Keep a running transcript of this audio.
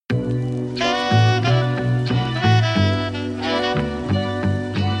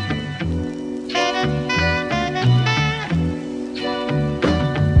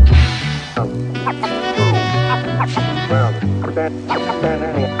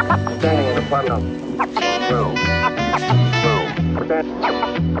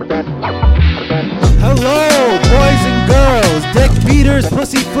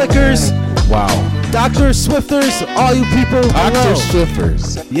Clickers. Wow. Dr. Swifters, all you people. Dr.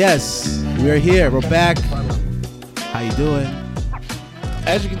 Swifters. Yes, we are here. We're back. How you doing?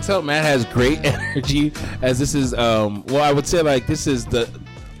 As you can tell, Matt has great energy. As this is, I would say like this is the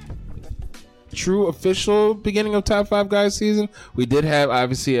true official beginning of Top 5 Guys season. We did have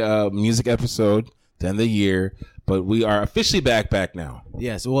obviously a music episode at the end of the year, but we are officially back now.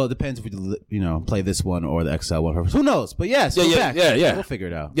 Yes, well, it depends if we play this one or the XL one. Who knows? But yes, we're back. Yeah. We'll figure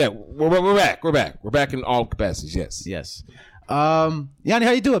it out. Yeah, we're back. We're back in all capacities. Yes. Nyounee,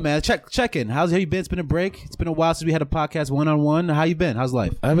 how you doing, man? Check in. How you been? It's been a break. It's been a while since we had a podcast one-on-one. How you been? How's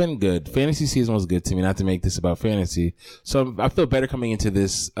life? I've been good. Fantasy season was good to me. Not to make this about fantasy, so I feel better coming into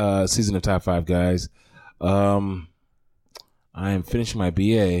this season of Top 5 Guys. I am finishing my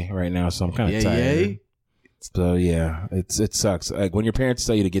BA right now, so I'm kind of tired. So yeah, it sucks. Like when your parents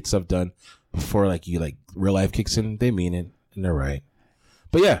tell you to get stuff done before real life kicks in, they mean it and they're right.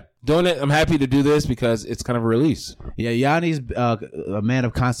 But yeah, doing it. I'm happy to do this because it's kind of a release. Yeah, Yanni's a man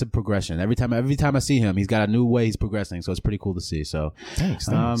of constant progression. Every time I see him, he's got a new way he's progressing. So it's pretty cool to see. So thanks.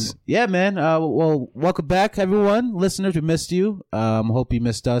 Yeah, man. Well, welcome back, everyone, listeners. We missed you. Hope you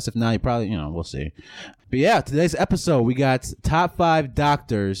missed us. If not, you probably we'll see. But yeah, today's episode we got top 5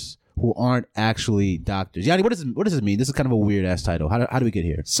 doctors who aren't actually doctors. Nyounee, what does this mean? This is kind of a weird ass title. How do we get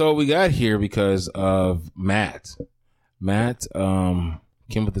here? So we got here because of Matt. Matt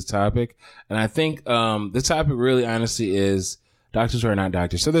came with this topic, and I think this topic really, honestly, is doctors who are not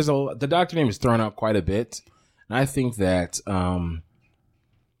doctors. So the doctor name is thrown out quite a bit, and I think that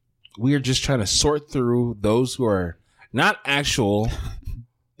we are just trying to sort through those who are not actual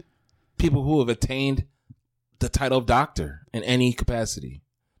people who have attained the title of doctor in any capacity.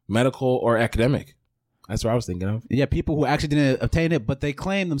 Medical or academic. That's what I was thinking of. Yeah, people who actually didn't obtain it, but they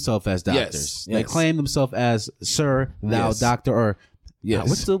claim themselves as doctors. Yes. They claim themselves as sir, thou, doctor, or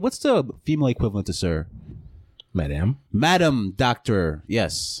what's the female equivalent to sir? Madam Doctor.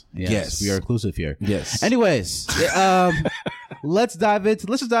 Yes. We are inclusive here. Yes. Anyways, let's dive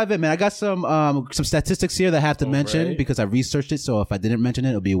in, man. I got some statistics here that I have to mention because I researched it. So if I didn't mention it,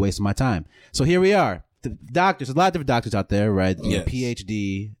 it'll be a waste of my time. So here we are. The doctors, a lot of different doctors out there, right? Yes.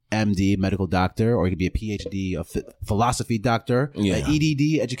 PhD, MD, medical doctor, or you could be a PhD, a philosophy doctor, an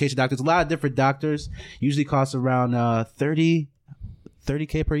EDD, education doctor. There's a lot of different doctors. Usually costs around $30K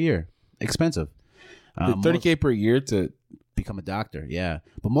per year. Expensive. $30K per year to become a doctor, yeah.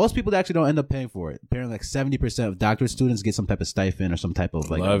 But most people actually don't end up paying for it. Apparently, 70% of doctorate students get some type of stipend or some type of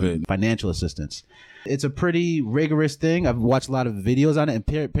financial assistance. It's a pretty rigorous thing. I've watched a lot of videos on it, and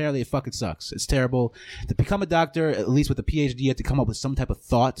apparently it fucking sucks. It's terrible. To become a doctor, at least with a PhD, you have to come up with some type of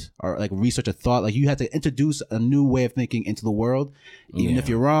thought or research a thought. You have to introduce a new way of thinking into the world. Even if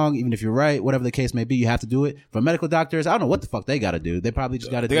you're wrong, even if you're right, whatever the case may be, you have to do it. For medical doctors, I don't know what the fuck they got to do. They probably just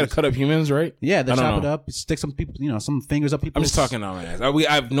got to. They got to cut up humans, right? Yeah, they chop it up, stick some people, some fingers up people. I'm just talking on my ass.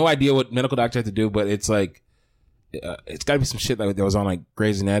 I have no idea what medical doctors have to do, but it's it's got to be some shit that was on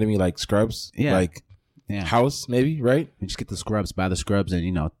Grey's Anatomy, like Scrubs, House, maybe, right? You just get the scrubs, buy the scrubs,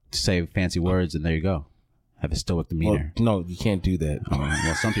 and say fancy words, and there you go. Have a stoic demeanor. Well, no, you can't do that.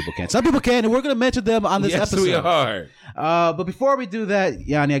 Well, some people can. Some people can, and we're going to mention them on this episode. Yes, we are. But before we do that,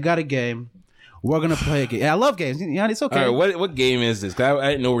 Nyounee, I got a game. We're going to play a game. Yeah, I love games. Nyounee, it's okay. All right, what game is this? 'Cause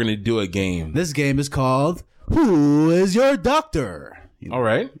I didn't know we were going to do a game. This game is called Who is Your Doctor? All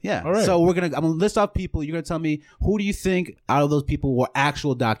right. Yeah. All right. So I'm gonna list off people. You're gonna tell me who do you think out of those people were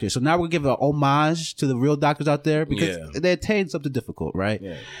actual doctors. So now we're gonna give an homage to the real doctors out there because they attained something difficult, right?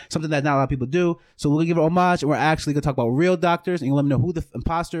 Yeah. Something that not a lot of people do. So we're gonna give an homage, and we're actually gonna talk about real doctors, and you let me know who the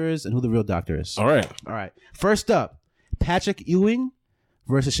imposter is and who the real doctor is. All right. All right. First up, Patrick Ewing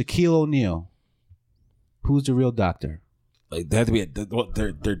versus Shaquille O'Neal. Who's the real doctor? They have to be.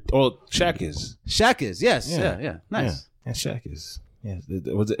 Shaq is. Shaq is. Yes. Yeah. Nice. Yeah, Shaq is. Yeah,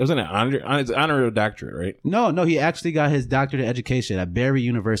 it wasn't an honorary doctorate, right? No, he actually got his doctorate in education at Barry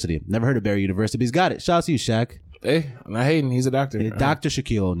University. Never heard of Barry University, but he's got it. Shout out to you, Shaq. Hey, I'm not hating. He's a doctor. Dr.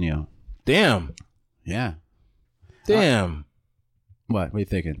 Shaquille O'Neal. Damn. Yeah. Damn. What are you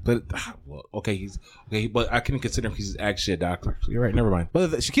thinking? But but I can consider him he's actually a doctor. So you're right. Never mind.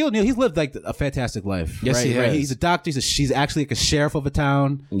 But Shaquille O'Neal, he's lived a fantastic life. Yes, right? he has. Right? He's a doctor. He's actually a sheriff of a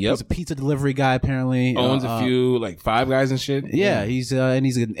town. Yep. He's a pizza delivery guy. Apparently, owns a few Five Guys and shit. Yeah, he's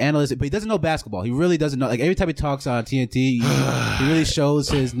an analyst, but he doesn't know basketball. He really doesn't know. Every time he talks on TNT, he really shows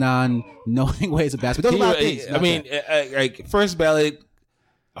his non-knowing ways of basketball. There's a lot of things. I mean, first ballot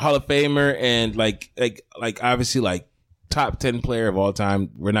Hall of Famer and obviously top 10 player of all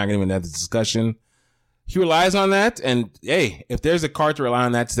time. We're not going to even have this discussion. he relies on that. And hey, if there's a card to rely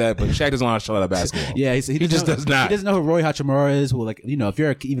on, that's that. But Shaq doesn't want to show out of basketball. Yeah, he just does not. He doesn't know who Roy Hachimura is. Who, like, you know, if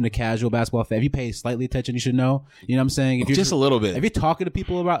you're even a casual basketball fan, if you pay slightly attention, you should know. You know what I'm saying? If you're just a little bit. If you're talking to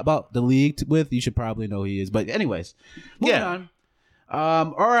people about the league with, you should probably know who he is. But anyways, moving on.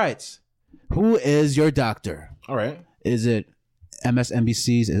 All right. Who is your doctor? All right. Is it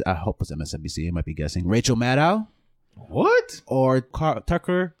MSNBC's? I hope it's MSNBC. I might be guessing. Rachel Maddow? What? Or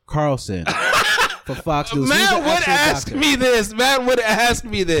Tucker Carlson for Fox News? Matt would ask me this. Matt would ask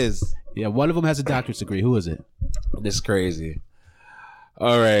me this. Yeah, one of them has a doctorate degree. Who is it? This is crazy.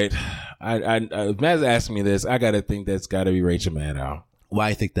 All right. Matt's asking me this. I got to think that's got to be Rachel Maddow. Why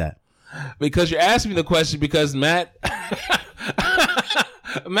you think that? Because you're asking me the question because Matt...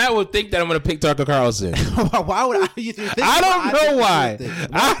 Matt would think that I'm going to pick Tucker Carlson. Why would I? I don't know why.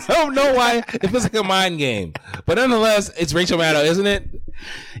 I don't know why. It feels like a mind game. But nonetheless, it's Rachel Maddow, isn't it?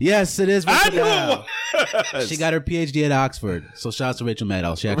 Yes, it is Rachel Maddow. Maddow. She got her PhD at Oxford. So shout out to Rachel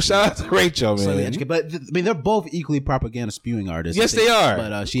Maddow. Shout out to Rachel, man. But I mean, they're both equally propaganda spewing artists. Yes, they are.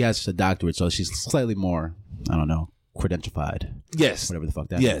 But she has a doctorate, so she's slightly more, I don't know, credentialified. Yes. Whatever the fuck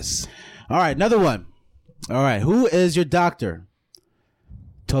that is. All right, another one. All right, who is your doctor?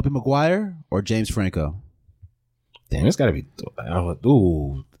 Tobey Maguire or James Franco? Damn, it's got to be...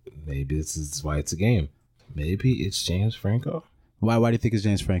 Ooh, maybe this is why it's a game. Maybe it's James Franco. Why do you think it's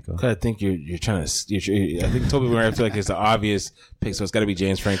James Franco? Because I think you're trying to... I think Tobey Maguire, I feel like it's the obvious pick, so it's got to be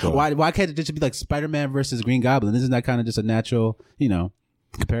James Franco. Why can't it just be like Spider-Man versus Green Goblin? Isn't that kind of just a natural,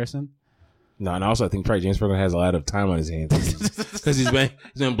 comparison? No, and also I think probably James Franco has a lot of time on his hands because he's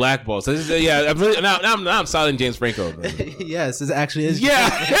been blackballed. So now I'm solid in James Franco. Yes, it actually is. Yeah,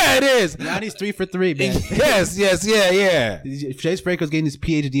 it is. Nyounee 3 for 3, man. Yes, yeah. James Franco's getting his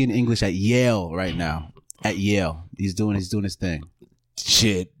PhD in English at Yale right now. At Yale, he's doing his thing.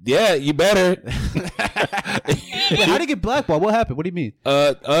 Shit, yeah, you better. Wait, how did he get blackballed? What happened? What do you mean?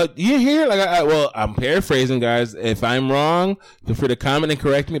 You hear? Well, I'm paraphrasing, guys. If I'm wrong, feel free to comment and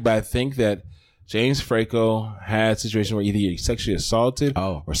correct me. But I think that James Franco had a situation where either he sexually assaulted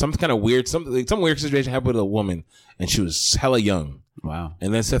or something kind of weird, some weird situation happened with a woman, and she was hella young. Wow.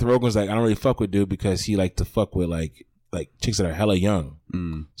 And then Seth Rogen was like, I don't really fuck with dude because he liked to fuck with like chicks that are hella young.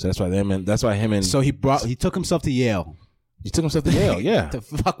 So that's why him and so he took himself to Yale. He took himself to Yale, yeah. To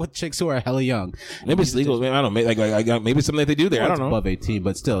fuck with chicks who are hella young. Maybe it's legal. I don't know. Maybe it's something that they do there. I don't know. Above 18,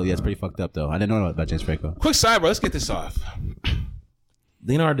 but still, yeah, it's pretty fucked up though. I didn't know about James Franco. Quick sidebar. Let's get this off.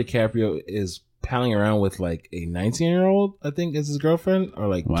 Leonardo DiCaprio is palling around with like a 19-year-old, I think, is his girlfriend, or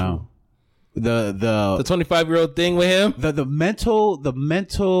like wow. The 25-year-old thing with him. The mental.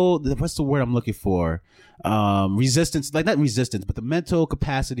 What's the word I'm looking for? Resistance, like not resistance, but the mental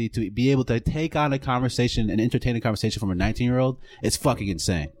capacity to be able to take on a conversation and entertain a conversation from a 19-year-old is fucking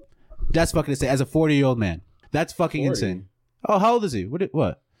insane. That's fucking insane. As a 40-year-old man, that's fucking 40. Insane. Oh, how old is he?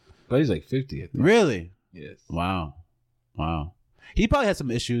 What? But he's like 50. I think. Really? Yes. Wow. He probably had some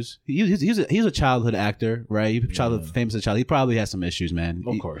issues. He's a childhood actor, right? He childhood famous as a child. He probably has some issues, man.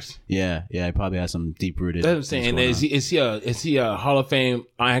 Of course. Yeah. He probably has some deep rooted. That's what I'm saying. And is he a Hall of Fame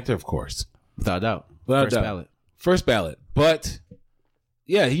actor? Of course, without a doubt. First ballot. But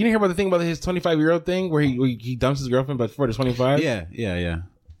yeah, you didn't hear about the thing about his 25-year-old thing where he dumps his girlfriend before they're 25. Yeah.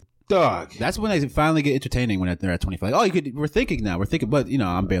 Dog. That's when they finally get entertaining when they're at 25. Like, we're thinking, but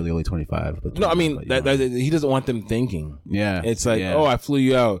I'm barely only 25. But no, I mean he doesn't want them thinking. Yeah, it's like, oh, I flew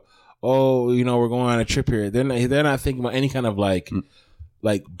you out. Oh, we're going on a trip here. They're not thinking about any kind of like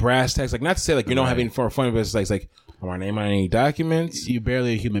brass tacks. Like, not to say like you're not having fun, but it's like our name on any documents. You're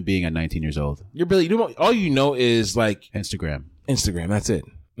barely a human being at 19 years old. All you know is like Instagram. That's it.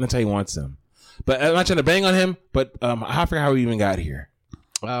 That's how he wants them. But I'm not trying to bang on him. But I forget how we even got here.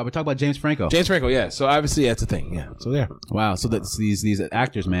 We're talking about James Franco. Yeah. So obviously that's a thing. Yeah. So there. Wow. So that's these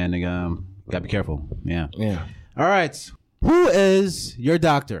actors, man. They gotta be careful. Yeah. Yeah. All right. Who is your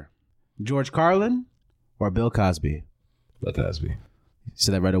doctor? George Carlin or Bill Cosby? Bill Cosby. You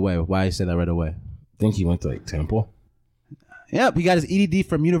said that right away. Why you said that right away? I think he went to like Temple. Yep, he got his EDD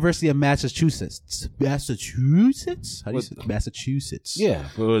from University of Massachusetts. How do you say Massachusetts? Yeah,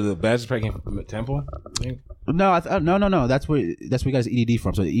 was the bachelor's probably came from Temple? I think. No, no. That's where he got his EDD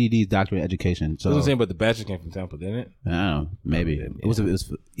from. So the EDD is doctorate education. So I was saying, but the bachelor came from Temple, didn't it? I don't know. Maybe it was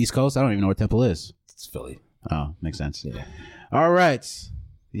East Coast. I don't even know where Temple is. It's Philly. Oh, makes sense. Yeah. All right,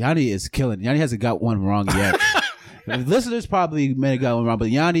 Nyounee is killing. Nyounee hasn't got one wrong yet. Listeners probably may have got one wrong, but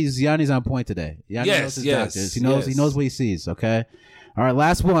Yanni's on point today. Yanni knows his doctors. He knows what he sees. Okay. All right.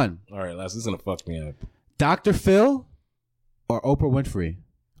 Last one. All right. This is gonna fuck me up. Dr. Phil or Oprah Winfrey?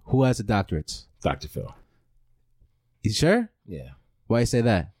 Who has the doctorates? Dr. Phil. You sure? Yeah. Why you say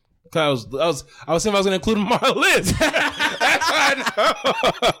that? I was saying I was gonna include him on my list. That's why I know.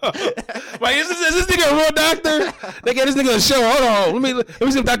 Like, is this nigga a real doctor? They gave this nigga a show. Hold on, let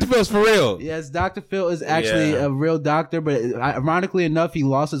me see if Dr. Phil's for real. Yes, Dr. Phil is actually a real doctor, but ironically enough, he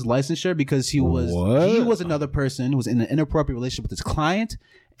lost his licensure because he was another person who was in an inappropriate relationship with his client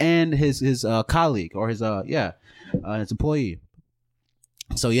and his colleague or his employee.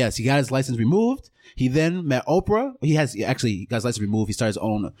 So yes, he got his license removed. He then met Oprah. He got his license removed. He started his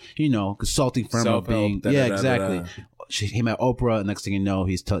own, consulting firm of being. Exactly. He met Oprah, and next thing you know,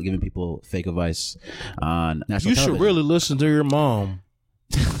 he's giving people fake advice on national television. Should really listen to your mom.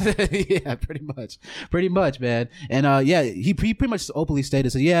 Yeah, pretty much, man. And he pretty much openly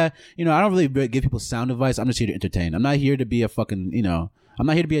stated, I don't really give people sound advice. I'm just here to entertain. I'm not here to be a fucking, I'm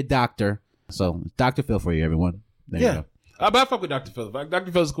not here to be a doctor. So Dr. Phil for you, everyone. There you go. But I fuck with Dr. Phil.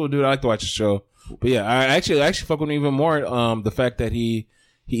 Dr. Phil's a cool dude. I like to watch the show. But yeah, I actually fuck with him even more. The fact that he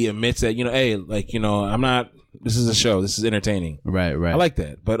admits that, hey, like, I'm not. This is a show. This is entertaining. Right. I like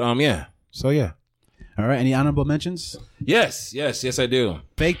that. But yeah. So yeah. All right. Any honorable mentions? Yes, I do.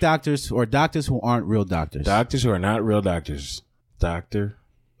 Fake doctors or doctors who aren't real doctors. Doctors who are not real doctors. Dr.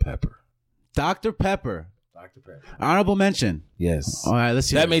 Pepper. Dr. Pepper. Honorable mention. Yes. All right, let's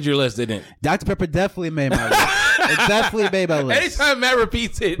see. That made your list, didn't it? Dr. Pepper definitely made my list. It definitely made my list. Anytime Matt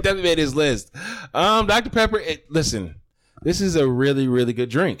repeats it, definitely made his list. Dr. Pepper, listen, this is a really, really good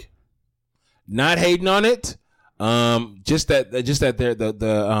drink. Not hating on it. Just that they're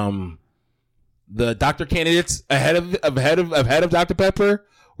the doctor candidates ahead of Dr. Pepper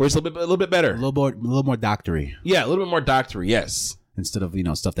were just a little bit better. A little more doctory. Yeah, a little bit more doctory, yes. Instead of,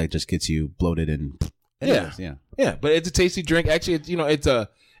 stuff that just gets you bloated and Yeah, but it's a tasty drink. Actually, it's an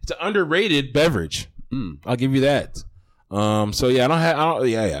underrated beverage. I'll give you that. So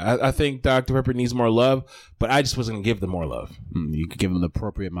yeah, I think Dr. Pepper needs more love, but I just wasn't gonna give them more love. You could give them the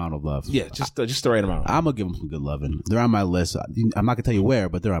appropriate amount of love. Yeah, just the right amount. I'm gonna give them some good loving. They're on my list. I'm not gonna tell you where,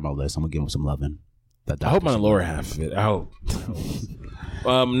 but they're on my list. I'm gonna give them some loving. I hope on the lower half of it. I hope.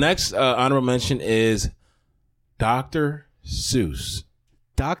 Next honorable mention is Dr. Seuss.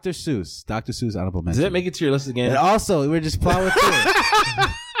 Dr. Seuss, honorable mention. Does that make it to your list again? And also, we're just plowing through.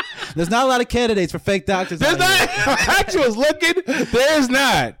 There's not a lot of candidates for fake doctors. There's not. I was looking. There's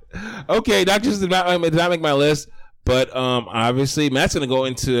not. Okay, Dr. Seuss did not make my list, but obviously Matt's gonna go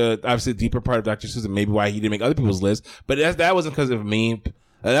into obviously the deeper part of Dr. Seuss and maybe why he didn't make other people's list. But that wasn't because of me.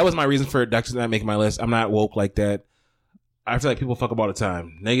 That was my reason for Dr. Seuss not making my list. I'm not woke like that. I feel like people fuck up all the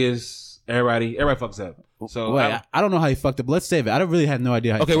time. Niggas, everybody fucks up. So wait, I don't know how you fucked up. Let's save it. I really had no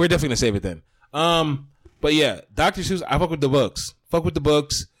idea how. Okay, we're definitely gonna save it then. But yeah, Dr. Seuss. I fuck with the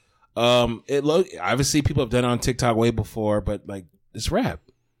books. Obviously people have done it on TikTok way before, but like it's rap.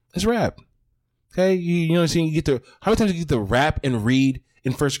 Okay, you know what I'm saying? How many times you get to rap and read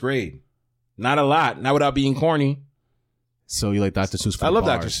in first grade? Not a lot. Not without being corny. So you like Dr. Seuss for I the love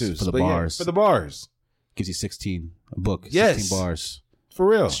bars, Dr. Seuss for the bars. For the bars. Gives you 16 a book. Yes. 16 bars. For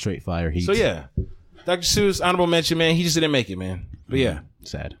real. Straight fire heat. So yeah. Dr. Seuss, honorable mention, man. He just didn't make it, man. But yeah.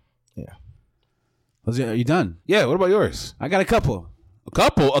 Sad. Yeah. Are you done? Yeah, what about yours? I got a couple. A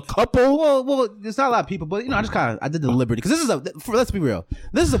couple? Well, there's not a lot of people, but I did the liberty because let's be real.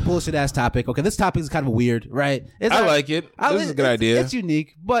 This is a bullshit ass topic. Okay, this topic is kind of weird, right? I like it. This is a good idea. It's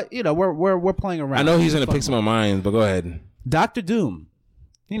unique, but we're playing around. I know he's gonna pick some of mine, but go ahead. Dr. Doom.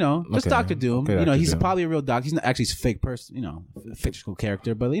 Just Dr. Doom. Okay, he's probably a real doctor. He's not actually a fake person, fictional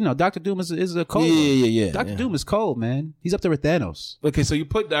character. But Dr. Doom is a cold. Yeah. Dr. Doom is cold, man. He's up there with Thanos. Okay, so you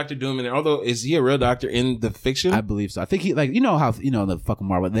put Dr. Doom in there. Although, is he a real doctor in the fiction? I believe so. I think he how the fucking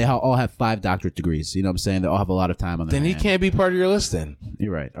Marvel. They all have 5 doctorate degrees. You know what I'm saying? They all have a lot of time on their Then he can't be part of your list. Then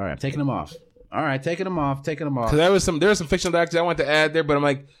you're right. All right, I'm taking them off. Because there were some fictional doctors I wanted to add there, but I'm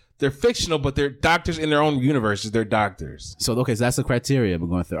like. They're fictional, but they're doctors in their own universes. They're doctors. So that's the criteria we're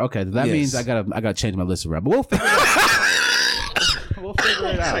going through. Okay, that means I gotta change my list around. But we'll figure it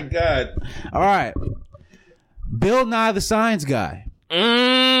out. Oh my God! All right, Bill Nye the Science Guy.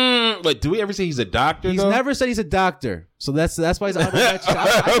 Wait, do we ever say he's a doctor? He's never said he's a doctor. So that's why he's.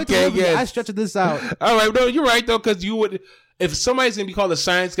 I stretched this out. All right, no, you're right though, because you would. If somebody's going to be called a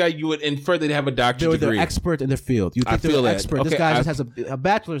science guy, you would infer they'd have a doctorate degree. They're expert in their field. You think they're an expert. Okay, this guy just has a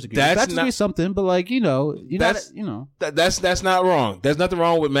bachelor's degree. That's bachelor's degree is something, but that's not wrong. There's nothing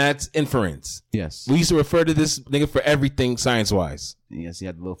wrong with Matt's inference. Yes. We used to refer to this nigga for everything science-wise. Yes, he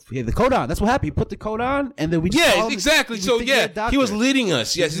had the coat on. That's what happened. He put the coat on, and then we just exactly. So he was leading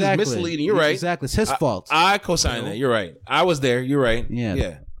us. Yes, exactly. He was misleading. You're right. Exactly. It's his fault. I co-signed that. You're right. I was there. You're right.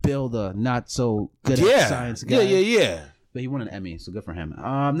 Yeah. Bill, the not so good at science guy. Yeah. But he won an Emmy, so good for him.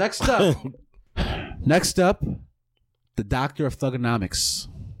 Next up, the Doctor of Thugonomics.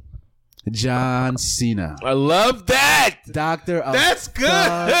 John Cena. I love that. Doctor of That's good.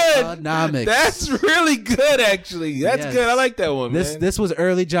 Thugonomics. That's really good, actually. That's good. I like that one, man. This was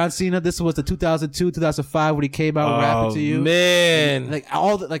early John Cena. This was the 2002, 2005 when he came out rapping to you. Man. Like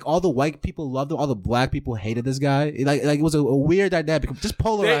all the white people loved him. All the black people hated this guy. Like it was a weird dynamic. Just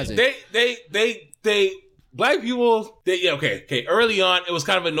polarizing. They black people, okay. Early on, it was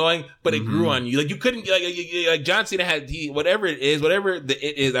kind of annoying, but it grew on you. Like you couldn't, like John Cena had whatever it is.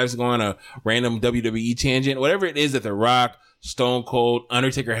 I was going on a random WWE tangent. Whatever it is that The Rock, Stone Cold,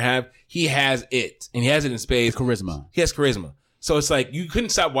 Undertaker have, he has it, and he has it in spades. Charisma. He has charisma. So it's like you couldn't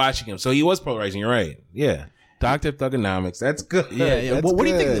stop watching him. So he was polarizing. You're right. Yeah. Doctor Thugonomics. That's good. Yeah. What do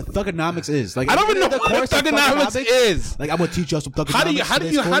you think the Thugonomics is? Like I don't even know what Thugonomics is. Like I'm gonna teach you some Thugonomics.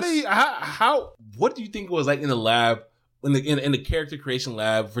 What do you think it was like in the lab, in the character creation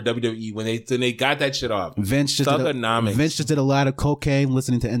lab for WWE when they got that shit off? Vince just did a lot of cocaine,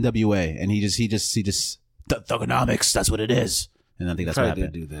 listening to NWA, and he just Thugonomics. That's what it is. And I think that's what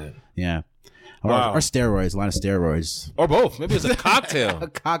happened. Did do that. Yeah. Or steroids, a lot of steroids. Or both. Maybe it's a cocktail. A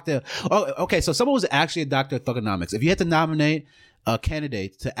cocktail. Oh, okay. So someone was actually a doctor of Thugonomics. If you had to nominate a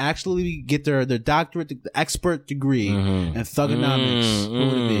candidate to actually get their doctorate, the expert degree in Thugonomics, who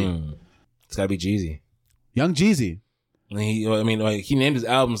would it be? It's gotta be Jeezy. Young Jeezy. He named his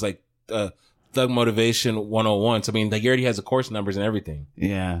albums like Thug Motivation 101. So, he already has the course numbers and everything.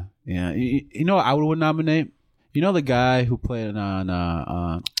 Yeah. You know what I would nominate? You know the guy who played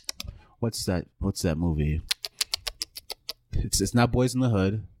on what's that movie? It's not Boys in the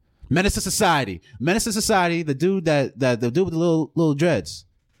Hood. Menace to Society. The dude the dude with the little dreads.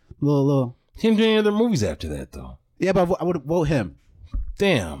 Little. He didn't do any other movies after that though. Yeah, but I would vote him.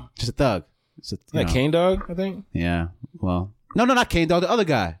 Damn. Just a thug. Cane Dog, I think. Yeah. Well, no, not Cane Dog. The other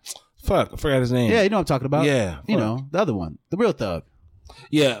guy. Fuck, I forgot his name. Yeah, you know what I'm talking about. Yeah. You know, the other one, the real thug.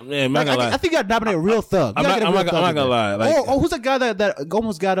 Yeah, I'm not gonna lie. I think you got to nominate a real thug. I'm not gonna lie. Who's that guy that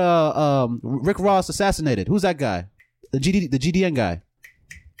almost got Rick Ross assassinated? Who's that guy? The GDN guy.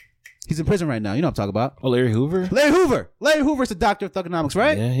 He's in prison right now. You know what I'm talking about. Oh, Larry Hoover? Larry Hoover's the doctor of Thugonomics,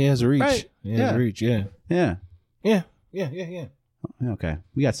 right? Yeah, he has a reach. Right. He has a reach, yeah. Yeah. Okay.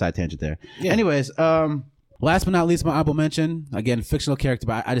 We got side tangent there. Yeah. Anyways, last but not least, my honorable mention. Again, fictional character,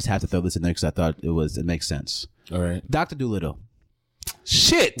 but I just had to throw this in there because I thought it makes sense. All right. Dr. Dolittle.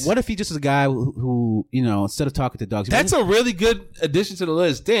 Shit. What if he just is a guy who instead of talking to dogs... That's a really good addition to the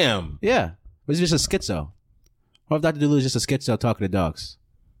list. Damn. Yeah. Or is he just a schizo? Or if Dr. Dolittle is just a schizo talking to dogs?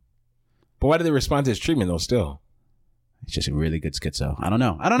 But why did they respond to his treatment, though, still? He's just a really good schizo. I don't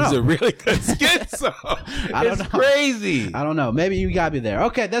know. He's a really good schizo. It's crazy. I don't know. Maybe you got me there.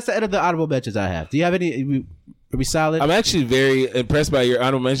 Okay, that's the end of the honorable mentions I have. Do you have any... Are we solid? I'm actually very impressed by your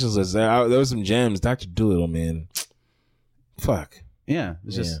honorable mentions list. There were some gems. Dr. Dolittle, man. Fuck. Yeah.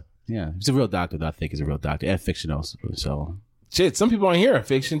 It's just... Yeah. He's a real doctor, though. I think he's a real doctor. And fictional, so... Shit, some people on here are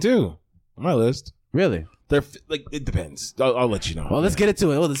fiction, too. On my list. Really? They're like, it depends. I'll let you know. Well, let's get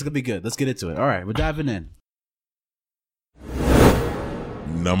into it. Oh, this is going to be good. Let's get into it. All right, we're diving in.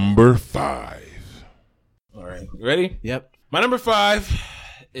 Number 5. All right. You ready? Yep. My number 5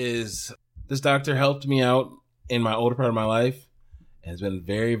 is this doctor helped me out in my older part of my life and has been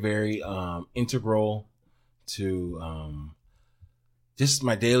very, very integral to just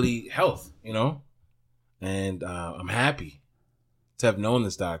my daily health, And I'm happy to have known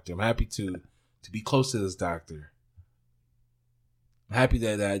this doctor. I'm happy to be close to this doctor. I'm happy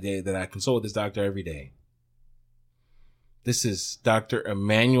that I consult with this doctor every day. This is Dr.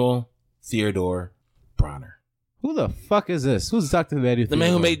 Emmanuel Theodore Bronner. Who the fuck is this? Who's Dr. Emmanuel Theodore? The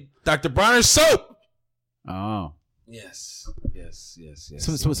man who made Dr. Bronner's soap. Oh. Yes.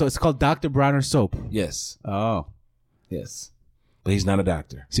 So it's called Dr. Bronner soap. Yes. Oh. Yes. But he's not a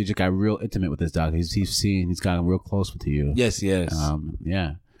doctor. So you just got real intimate with this doctor. He's gotten real close to you. Yes. Yeah.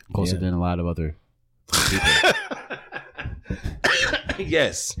 Closer than a lot of other people.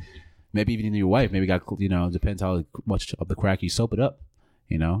 Yes. Maybe even your wife. Maybe got depends how much of the crack you soap it up.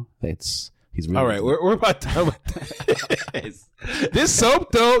 He's really all right. We're about done with this. This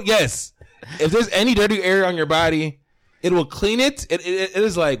soap though, yes. If there's any dirty area on your body, it will clean it. It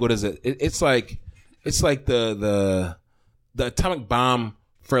is like, what is it? It's like the atomic bomb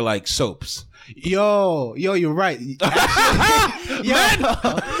for like soaps. Yo, you're right. Actually,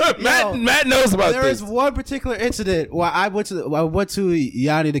 Matt knows about this. There is one particular incident where I went to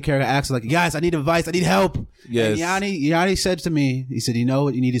Nyounee, the character, asked like, guys, I need advice, I need help. Yes. And Nyounee said to me, he said, you know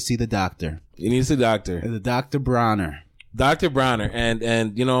what, you need to see the doctor. You need to see the doctor. The Dr. Bronner. Dr. Bronner. And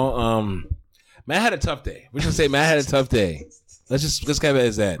Matt had a tough day. We're gonna say Matt had a tough day. Let's kind of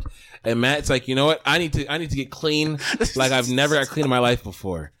as that. And Matt's like, you know what? I need to get clean like I've never got clean in my life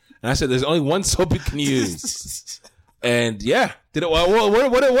before. And I said, there's only one soap you can use. And yeah,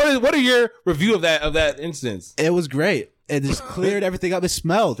 what are your review of that instance? It was great. It just cleared everything up. It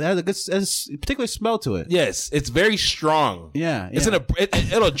smelled. It has a particular smell to it. Yes, it's very strong. Yeah.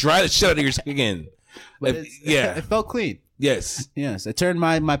 It'll dry the shit out of your skin. But it felt clean. Yes. Yes. It turned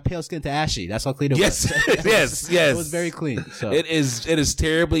my pale skin to ashy. That's how clean it was. Yes. It was very clean. So it is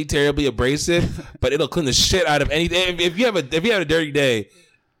terribly, terribly abrasive, but it'll clean the shit out of anything. If you have a dirty day,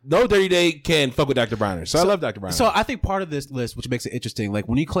 no dirty day can fuck with Dr. Bronner. So I love Dr. Bronner. So I think part of this list, which makes it interesting, like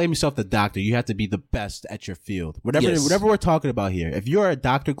when you claim yourself the doctor, you have to be the best at your field. Whatever we're talking about here. If you're a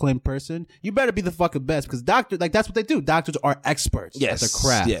doctor claimed person, you better be the fucking best, because doctors, like, that's what they do. Doctors are experts at their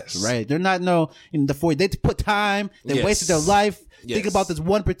craft, right? They're not they put time, they wasted their life thinking about this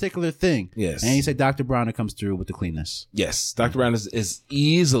one particular thing. Yes. And you say Dr. Bronner comes through with the cleanness. Yes. Dr. Bronner is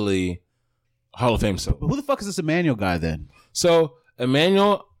easily Hall of Fame soap. But who the fuck is this Emmanuel guy then? So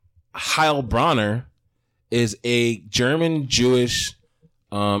Emmanuel Heilbronner is a German Jewish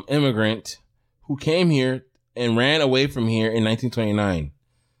immigrant who came here and ran away from here in 1929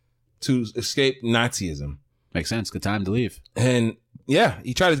 to escape Nazism. Makes sense. Good time to leave. And yeah,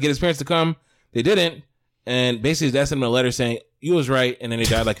 he tried to get his parents to come. They didn't. And basically his dad sent him a letter saying, you was right. And then he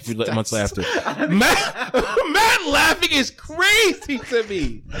died like a few months after. Matt laughing is crazy to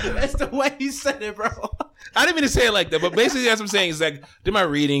me. That's the way he said it, bro. I didn't mean to say it like that, but basically that's what I'm saying. Is like, did my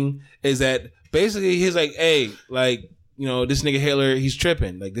reading is that basically he's like, hey, like, you know, this nigga Hitler, he's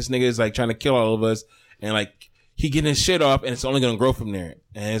tripping. Like, this nigga is like trying to kill all of us, and like he getting his shit off, and it's only gonna grow from there.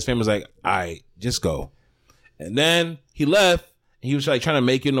 And his family was like, all right, just go. And then he left. And he was like trying to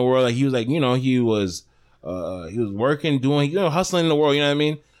make it in the world. Like he was like, you know, he was working, doing, you know, hustling in the world. You know what I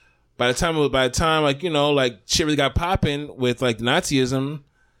mean? By the time, like, you know, like shit really got popping with like Nazism.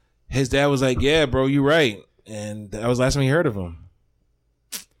 His dad was like, yeah, bro, you're right. And that was the last time he heard of him.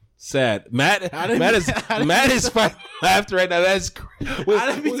 Sad. Matt is fucking laughing right now. That's I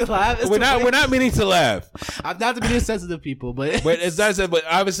didn't mean to laugh. We're not meaning to laugh. I'm not to be insensitive, people, but it's not said. But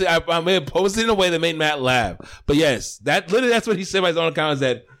obviously, I may have posted in a way that made Matt laugh. But yes, that's what he said by his own account. Is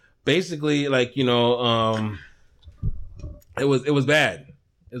that basically, like, you know, it was bad.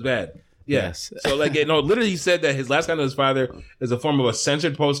 It was bad. Yes. So like, literally, he said that his last comment to his father is a form of a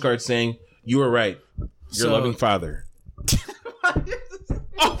censored postcard saying, "You were right, your loving father."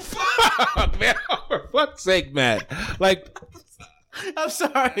 Oh fuck, man! For fuck's sake, Matt! Like, I'm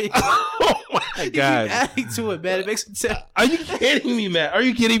sorry. Oh my god! You keep adding to it, man. It makes it. Are you kidding me, Matt? Are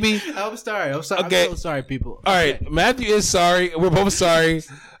you kidding me? I'm sorry. Okay. I'm so sorry, people. All right, Matthew is sorry. We're both sorry.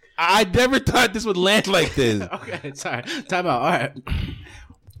 I never thought this would land like this. Okay, sorry. Time out. All right.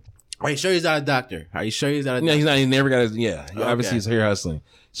 Are you sure he's not a doctor? Are you sure he's not a doctor? No, he's not. He never got his. Yeah, obviously he's here hustling.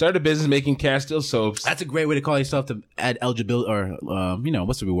 Started a business making Castile soaps. That's a great way to call yourself to add eligibility, or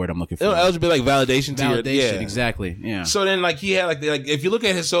what's the word I'm looking for? Eligibility, like validation to your. Yeah, exactly. Yeah. So then, like, he had like if you look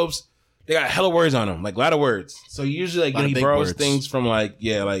at his soaps, they got hella words on them, like a lot of words. So usually, like, he borrows things from like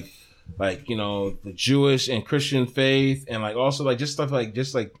you know, the Jewish and Christian faith, and like also like just stuff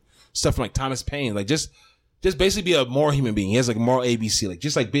from like Thomas Paine, like just basically be a moral human being. He has like moral ABC, like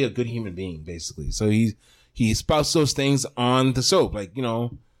just like be a good human being, basically. So he spouts those things on the soap, like, you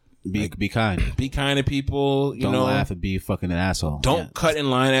know, be kind to people. You don't know, laugh and be fucking an asshole. Don't cut in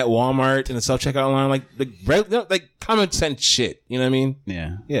line at Walmart in the self checkout line, like common sense shit. You know what I mean?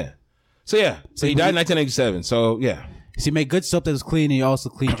 Yeah. So he died in 1987. So yeah. So you make good soap that was clean, and you also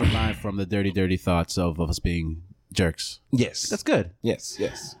cleaned your mind from the dirty thoughts of us being jerks. Yes, that's good. Yes.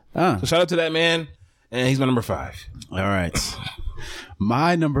 So shout out to that man, and he's my number 5. All right,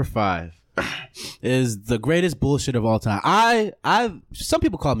 my number 5 is the greatest bullshit of all time. Some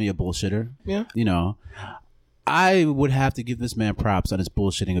people call me a bullshitter. Yeah. You know, I would have to give this man props on his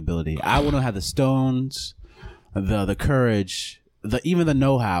bullshitting ability. I wouldn't have the stones, the courage, even the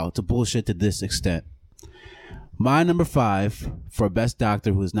know-how to bullshit to this extent. My number 5 for best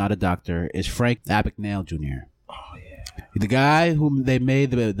doctor who is not a doctor is Frank Abagnale Jr. Oh yeah, the guy whom they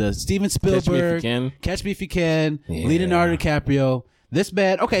made the Steven Spielberg, Catch Me If You Can, Leonardo DiCaprio. This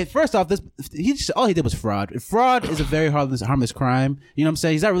man, okay, first off, all he did was fraud. Fraud is a very harmless crime. You know what I'm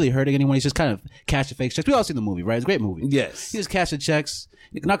saying? He's not really hurting anyone. He's just kind of cashing fake checks. We all seen the movie, right? It's a great movie. Yes. He just cashing checks,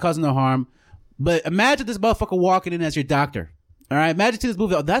 not causing no harm. But imagine this motherfucker walking in as your doctor. All right? Imagine seeing this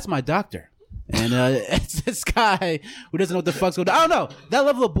movie. Oh, that's my doctor. And it's this guy who doesn't know what the fuck's going on. I don't know. That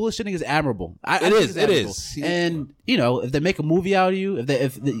level of bullshitting is admirable. It is. And, you know, if they make a movie out of you,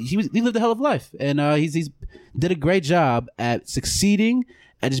 he lived a hell of a life. And he's did a great job at succeeding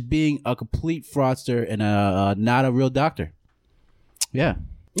at just being a complete fraudster and not a real doctor. Yeah.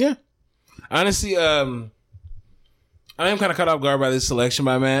 Yeah. Honestly, I I am kind of caught off guard by this selection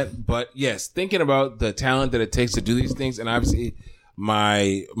by Matt, but yes, thinking about the talent that it takes to do these things, and obviously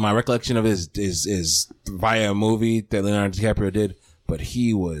my recollection of it is via a movie that Leonardo DiCaprio did, but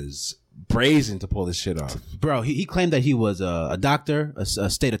he was brazen to pull this shit off. Bro, he claimed that he was a doctor, a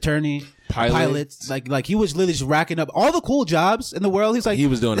state attorney, pilot. Like he was literally just racking up all the cool jobs in the world. He's like, he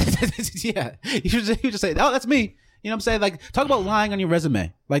was doing it. Yeah, he was just saying, "Oh, that's me." You know what I'm saying? Like, talk about lying on your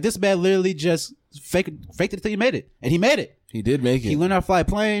resume. Like, this man literally just faked it until he made it. And he made it. He did make it. He learned how to fly a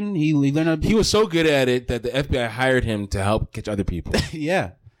plane. He learned how to... He was so good at it that the FBI hired him to help catch other people.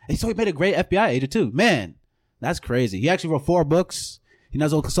 Yeah. And so he made a great FBI agent, too. Man, that's crazy. He actually wrote 4 books. He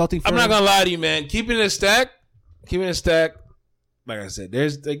knows old consulting firm. I'm not going to lie to you, man. Keeping it a stack. Like I said,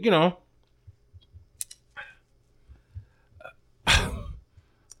 there's, like, you know...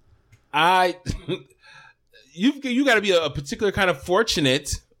 You got to be a particular kind of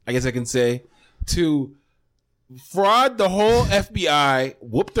fortunate, I guess I can say, to fraud the whole FBI,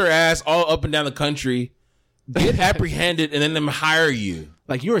 whoop their ass all up and down the country, get apprehended, and then them hire you.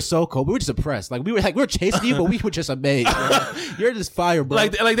 Like, you were so cold. We were just impressed. Like we were chasing you, but we were just amazed. You're just fire, bro.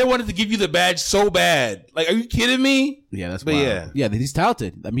 Like they wanted to give you the badge so bad. Like, are you kidding me? Yeah, that's wild. Yeah, he's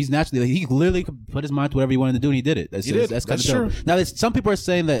talented. I mean, he's naturally, he literally could put his mind to whatever he wanted to do, and he did it. That's kind of true. Now, some people are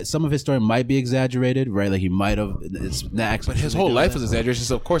saying that some of his story might be exaggerated, right? Like, he might have. But his whole life was exaggeration,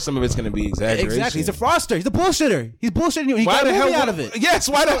 so of course some of it's going to be exaggeration. Exactly. He's a fraudster. He's a bullshitter. He's bullshitting you. He got a movie out of it. Yes.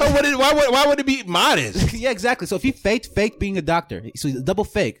 Why the hell why would it be modest? Yeah, exactly. So if he faked being a doctor, so he's a double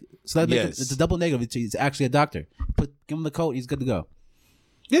fake. So it's a double negative. He's actually a doctor. Give him the coat. He's good to go.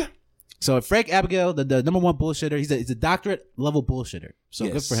 Yeah. So Frank Abagnale, the number 1 bullshitter, he's a doctorate level bullshitter. So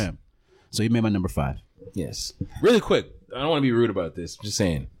good for him. So he made my number 5. Yes. Really quick. I don't want to be rude about this. I'm just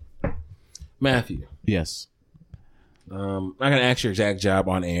saying. Matthew. Yes. I'm not gonna ask your exact job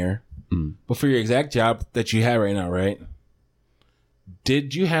on air, but for your exact job that you have right now, right?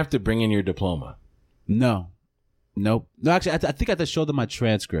 Did you have to bring in your diploma? No. Nope. No, actually, I think I just showed them my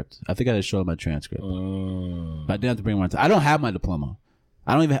transcript. But I didn't have to bring one. I don't have my diploma.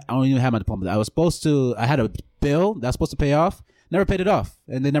 I don't even have my diploma. I had a bill that I was supposed to pay off. Never paid it off,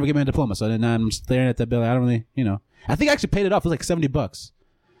 and they never gave me a diploma. So then I'm staring at that bill. I don't really, I think I actually paid it off. It was like $70,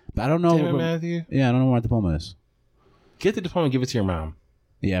 but I don't know. Damn it, Matthew. Yeah, I don't know where my diploma is. Get the diploma and give it to your mom.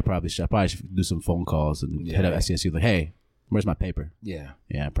 Yeah, I probably should. Do some phone calls and hit up SCSU. Like, hey, where's my paper? Yeah.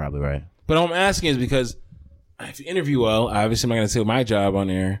 Yeah, probably right. But what I'm asking is because if you interview well, obviously I'm not going to say my job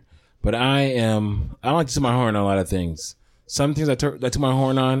on air, but I like to toot my horn on a lot of things. Some things I toot my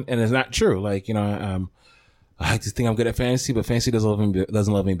horn on, and it's not true. Like, I like to think I'm good at fantasy, but fantasy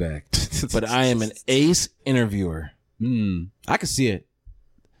doesn't love me back. But I am an ace interviewer. I can see it.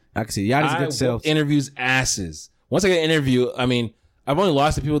 Yanni's a good sales. Interviews asses. Once I get an interview, I mean, I've only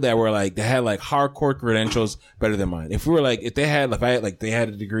lost to people that were like, they had like hardcore credentials better than mine. If they had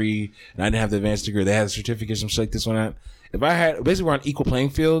a degree and I didn't have the advanced degree, they had a certificate, some shit like this one out. If I had, basically we're on equal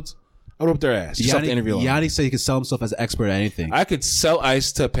playing fields, I would whip their ass. Just off the interview. Yanni said he could sell himself as an expert at anything. I could sell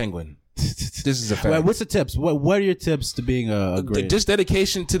ice to a penguin. This is a fact. Well, what's the tips? What are your tips to being a great? Just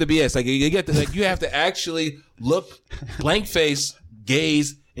dedication to the BS. Like you have to actually look blank face,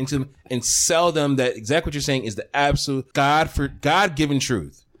 gaze into them and sell them that exactly what you're saying is the absolute God-given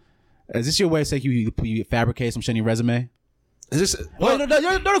truth. Is this your way of saying you fabricate some shit in your resume? Is this? Well, no,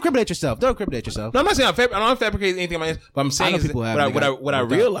 don't incriminate yourself. No, I'm not saying I don't fabricate anything on my. But I'm saying what I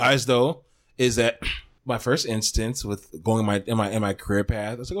realized though is that my first instance with going in my career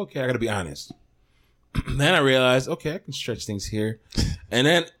path, I was like, okay, I got to be honest. Then I realized, okay, I can stretch things here, and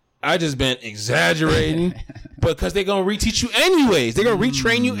then I just been exaggerating because they're gonna reteach you anyways. They're gonna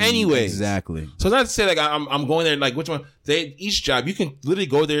retrain you anyways. Exactly. So it's not to say like I'm going there like which one. Each job you can literally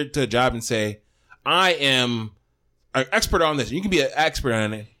go there to a job and say, I am an expert on this. You can be an expert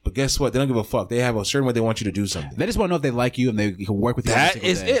on it, but guess what? They don't give a fuck. They have a certain way they want you to do something. They just want to know if they like you and they can work with you. That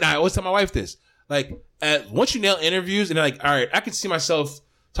is it. I always tell my wife this. Like, once you nail interviews and they're like, all right, I can see myself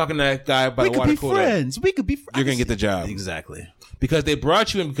talking to that guy by the water cooler. We could be friends. You're going to get the job. Exactly. Because they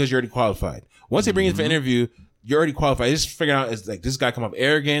brought you in because you're already qualified. Once they bring you in for an interview, you're already qualified. Just figuring out, is like, does this guy come off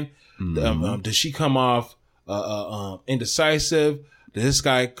arrogant? Does she come off indecisive? Does this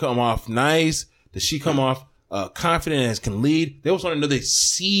guy come off nice? Does she come off confident and can lead? They also want to know they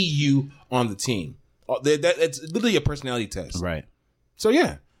see you on the team. It's literally a personality test. Right. So,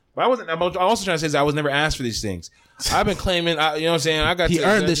 yeah. But I'm also trying to say is I was never asked for these things. I've been claiming, you know what I'm saying? He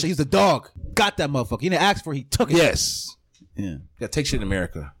earned this shit. He's the dog. Got that motherfucker. He didn't ask for it. He took it. Yes. Yeah. Got to take shit in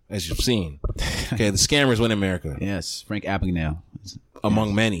America, as you've seen. Okay, the scammers win America. Yes. Frank Abagnale.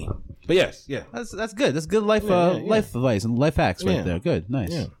 Among many. But yes, yeah. That's good. That's good life life advice and life hacks right there. Good.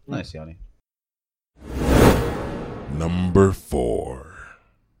 Nice. Yeah. Nice, Yanni. Number 4.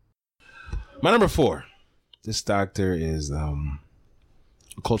 My number 4. This doctor is a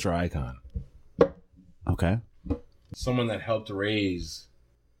cultural icon. Okay. Someone that helped raise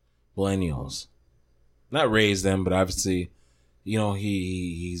millennials. Not raise them, but obviously,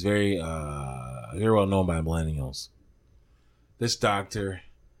 he's very very well known by millennials. This doctor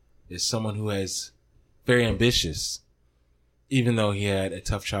is someone who is very ambitious, even though he had a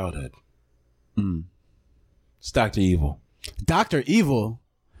tough childhood. It's Dr. Evil. Dr. Evil?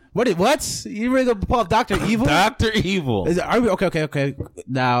 What? You ready to pull up Dr. Evil? Dr. Evil. Are we okay?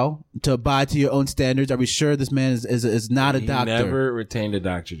 Now, to abide to your own standards, are we sure this man is not a doctor? He never retained a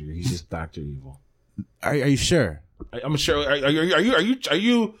doctor degree. He's just Dr. Evil. Are you sure? I'm sure. Are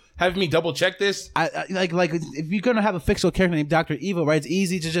you having me double check this? I like if you're gonna have a fictional character named Dr. Evil, right? It's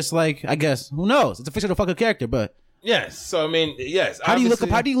easy to just I guess who knows? It's a fictional fucking character, but yes. So I mean, yes. How do you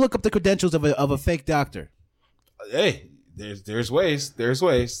look up the credentials of a fake doctor? Hey, there's ways.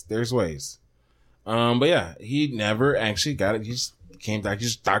 But yeah, he never actually got it. He just came back.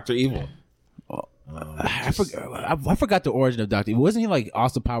 He's Dr. Evil. I forgot the origin of Dr. Evil. Wasn't he like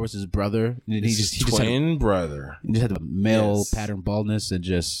Austin Powers' brother? And he just twin brother. He just had a male pattern baldness and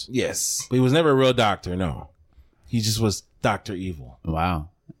just yes. But he was never a real doctor. No, he just was Dr. Evil. Wow.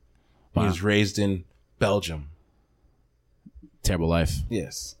 He was raised in Belgium. Terrible life.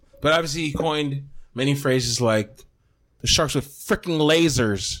 Yes, but obviously he coined many phrases like the sharks with freaking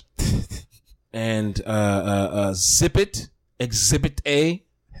lasers and zip it, exhibit A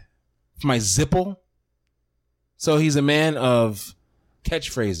for my zipple. So he's a man of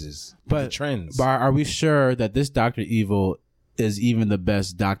catchphrases, but trends. But are we sure that this Dr. Evil is even the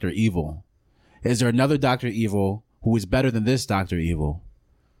best Dr. Evil? Is there another Dr. Evil who is better than this Dr. Evil?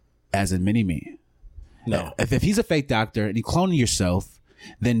 As in Mini-Me? No. If he's a fake doctor and you clone yourself,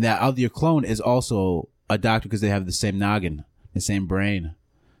 then that other clone is also a doctor because they have the same noggin, the same brain.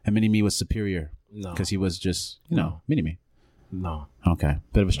 And Mini-Me was superior. No. Because he was just, Mini-Me. No. Okay.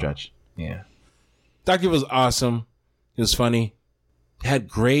 Bit of a stretch. Yeah. Dr. Evil was awesome. He was funny. He had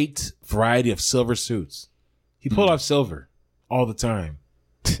great variety of silver suits. He pulled off silver all the time.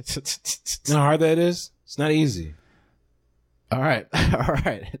 You know how hard that is? It's not easy. All right.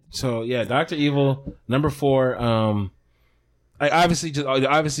 So yeah, Dr. Evil, number 4. I obviously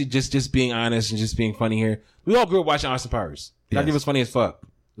just being honest and just being funny here. We all grew up watching Austin Powers. Dr. Evil was funny as fuck. He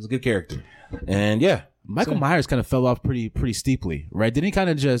was a good character. And yeah. Michael Myers kind of fell off pretty steeply, right? Didn't he kind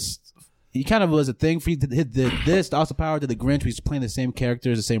of he kind of was a thing for you to hit the Austin Powers, did the Grinch, where he's playing the same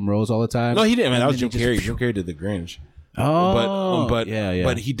characters, the same roles all the time? No, he didn't, man. That was Jim Carrey. Jim Carrey did the Grinch. Oh, but yeah.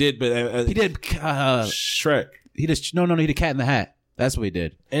 But he did. But he did Shrek. He just no. He did Cat in the Hat. That's what he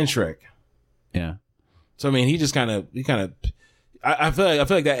did. And Shrek. Yeah. So I mean, he kind of. I feel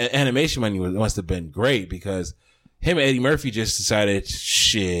like that animation money must have been great because him and Eddie Murphy just decided,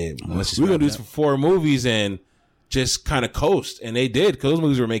 shit, we're gonna do this for 4 movies and just kind of coast, and they did because those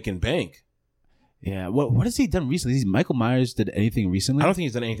movies were making bank. Yeah. What has he done recently? Michael Myers did anything recently? I don't think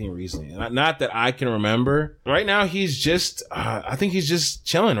he's done anything recently. Not that I can remember. Right now, he's just. I think he's just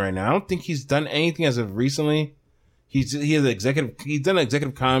chilling right now. I don't think he's done anything as of recently. He's done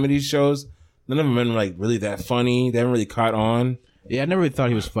executive comedy shows. None of them have been like really that funny. They haven't really caught on. Yeah, I never really thought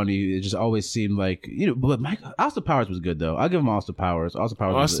he was funny. It just always seemed like But Austin Powers was good though. I'll give him Austin Powers. Austin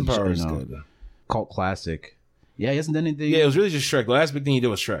Powers was good. Cult classic. Yeah, he hasn't done anything. Yeah, it was really just Shrek. The last big thing he did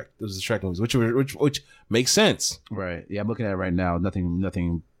was Shrek. It was the Shrek movies, which makes sense. Right. Yeah, I'm looking at it right now.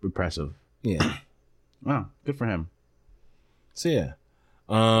 Nothing impressive. Yeah. Wow. Good for him. So yeah.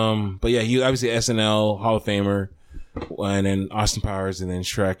 But yeah, he obviously SNL Hall of Famer, and then Austin Powers, and then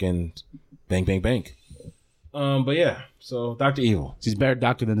Shrek, and Bang Bang Bang. But yeah. So Dr. Evil. He's a better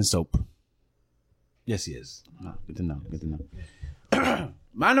doctor than the soap. Yes, he is. Oh, good to know.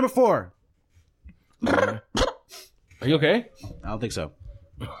 My number 4. Are you okay? I don't think so.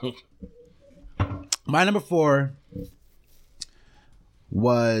 My number 4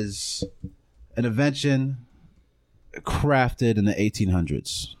 was an invention crafted in the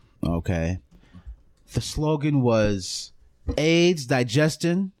 1800s. Okay. The slogan was aids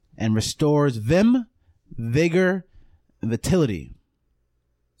digestion and restores vim, vigor, and vitality.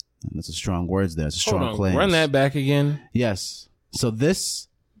 And that's a strong words there. It's a strong claim. Run that back again. Yes. So this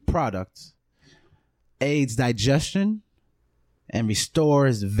product aids digestion and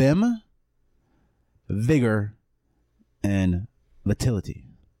restores vim, vigor, and vitality.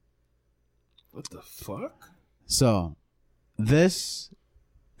 What the fuck? So this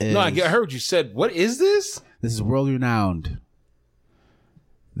is... No, I heard what you said. What is this? This is world renowned.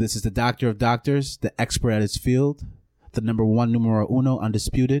 This is the doctor of doctors, the expert at his field, the number 1 numero uno,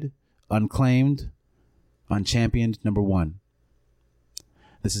 undisputed, unclaimed, unchampioned number 1.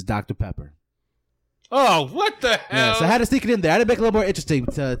 This is Dr. Pepper. Oh, what the hell? Yeah, so I had to sneak it in there. I had to make it a little more interesting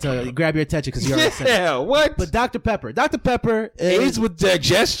to grab your attention because you already said it. Yeah, what? But Dr. Pepper aids with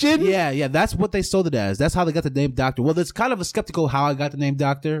digestion? Yeah, that's what they sold it as. That's how they got the name Doctor. Well, there's kind of a skeptical how I got the name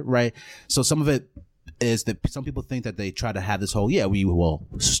Doctor, right? So some of it is that some people think that they try to have this whole, we will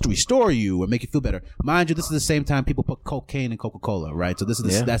restore you or make you feel better. Mind you, this is the same time people put cocaine in Coca-Cola, right? So this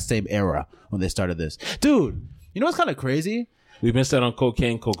is that same era when they started this. Dude, you know what's kind of crazy? We missed out on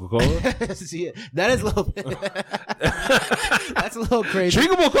cocaine, Coca-Cola. See, that is a little that's a little crazy.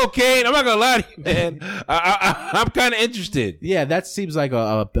 Drinkable cocaine. I'm not gonna lie to you, man. I'm kind of interested. Yeah, that seems like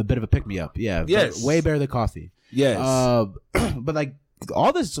a bit of a pick me up. Yeah, yes, way better than coffee. Yes, but like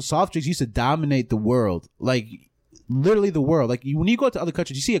all this soft drinks used to dominate the world, like literally the world. Like when you go to other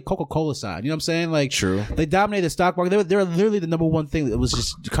countries, you see a Coca-Cola sign. You know what I'm saying? Like, true. They dominated the stock market. They're literally the number one thing. It was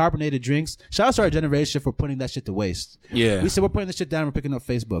just carbonated drinks. Shout out to our generation for putting that shit to waste. Yeah, we said we're putting this shit down. We're picking up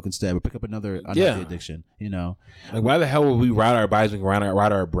Facebook instead. We're picking up another unhealthy addiction. You know, like why the hell would we rot our bodies and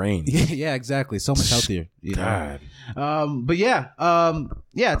rot our brain? Yeah, exactly. So much healthier. You know? God. But yeah.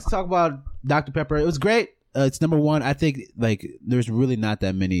 To talk about Dr. Pepper, it was great. It's number 1. I think like there's really not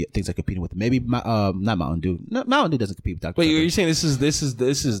that many things that competing with it. Maybe not Mountain Dew. No, Mountain Dew doesn't compete with Dr. Pepper. Wait, you're saying this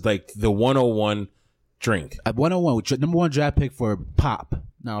is like the 101 drink? 101, number 1 draft pick for Pop.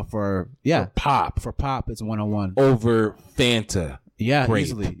 Now for Pop, it's 101 over Fanta. Yeah,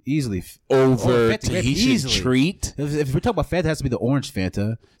 Grape. easily over Tahitian Treat. If we're talking about Fanta, it has to be the orange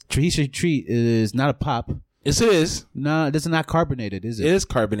Fanta. Tahitian Treat is not a Pop. Yes, it is. No, it's not carbonated, is it? It is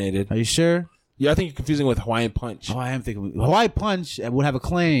carbonated. Are you sure? Yeah, I think you're confusing with Hawaiian Punch. Oh, I am thinking Hawaiian Punch would have a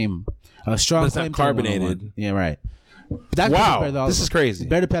claim, a strong but claim. It's not carbonated. Yeah, right. Wow, this is crazy.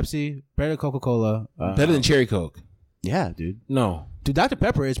 Better than Pepsi, better than Coca-Cola, better than Cherry Coke. Yeah, dude. No, dude, Dr.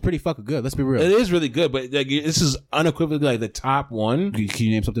 Pepper is pretty fucking good. Let's be real. It is really good, but like, this is unequivocally like the top one. Can you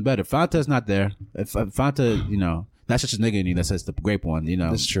name something better? Fanta's not there. If Fanta, you know, that's just a nigga in you that says the grape one. You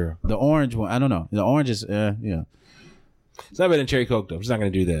know, that's true. The orange one, I don't know. The orange is, yeah. It's not better than Cherry Coke though. I'm just not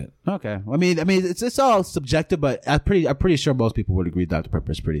going to do that. Okay. I mean, it's all subjective, but I'm pretty sure most people would agree Dr.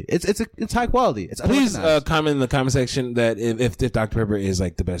 Pepper is pretty. It's high quality. It's Please comment in the comment section that if Dr. Pepper is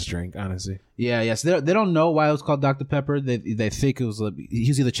like the best drink, honestly. Yeah, yes. They don't know why it was called Dr. Pepper. They think it was he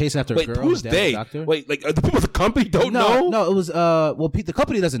was either chasing after a girl. Who's they? Wait, like the people at the company don't know? No, it was the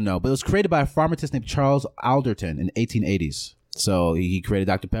company doesn't know, but it was created by a pharmacist named Charles Alderton in the 1880s. So he created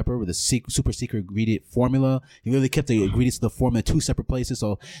Dr. Pepper with a super secret ingredient formula. He really kept the ingredients of the formula in 2 separate places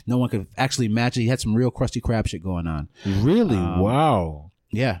so no one could actually match it. He had some real crusty crab shit going on. Really? Wow.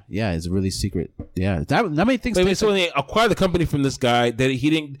 Yeah, it's a really secret. Yeah, that many things. Wait, so when they acquired the company from this guy, they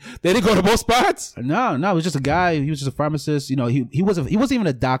didn't go to both spots? No, it was just a guy. He was just a pharmacist. You know, he wasn't even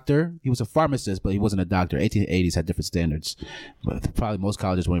a doctor. He was a pharmacist, but he wasn't a doctor. 1880s had different standards. But probably most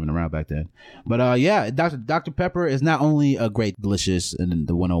colleges weren't even around back then. But Dr. Pepper is not only a great, delicious, and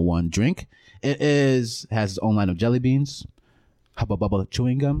the 101 drink. It has its own line of jelly beans, Hubba Bubba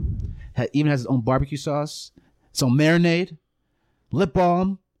chewing gum. Even has its own barbecue sauce, its own marinade, lip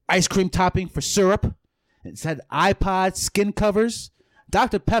balm, ice cream topping for syrup. It's had iPod skin covers.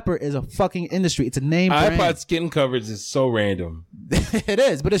 Dr. Pepper is a fucking industry. It's a name brand. iPod skin covers is so random. It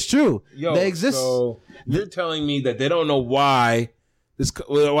is, but it's true. They exist. So you're telling me that they don't know why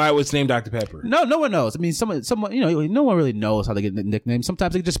it was named Dr. Pepper? No one knows. I mean, someone, you know, no one really knows how they get the nickname.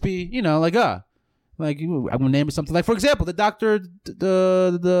 Sometimes it could just be, you know, like I'm gonna name it something like, for example, the doctor,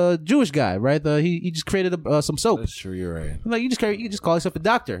 the Jewish guy, right? He just created some soap. That's true. You're right. Like you just call yourself a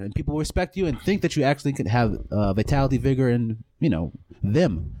doctor, and people respect you and think that you actually can have vitality, vigor, and you know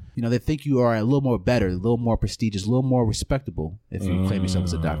them. You know, they think you are a little more better, a little more prestigious, a little more respectable if you claim yourself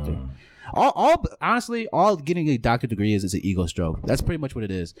as a doctor. Honestly, all getting a doctor degree is an ego stroke. That's pretty much what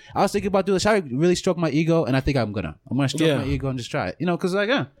it is. I was thinking about doing this. Should I really stroke my ego? And I think I'm gonna stroke my ego and just try it. You know, because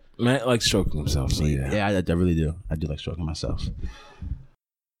Matt likes stroking himself, so yeah. Yeah, I really do. I do like stroking myself.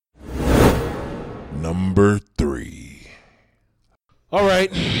 Number 3. All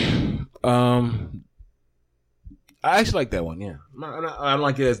right. I actually like that one. Yeah, I don't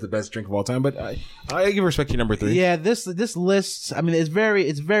like it as the best drink of all time, but I give respect to number 3. Yeah, this list. I mean, it's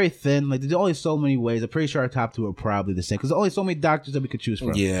very thin. Like there's only so many ways. I'm pretty sure our top 2 are probably the same because there's only so many doctors that we could choose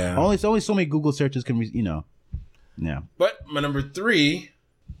from. Yeah, only so many Google searches can you know. Yeah. But my number 3.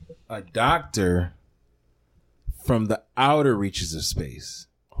 A doctor from the outer reaches of space.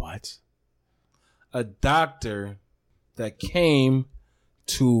 What? A doctor that came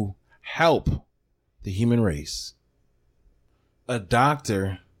to help the human race. A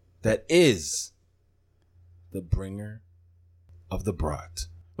doctor that is the bringer of the brought.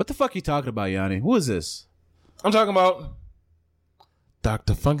 What the fuck are you talking about, Yanni? Who is this? I'm talking about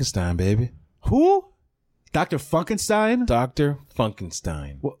Dr. Funkenstein, baby. Who? Dr. Funkenstein? Dr.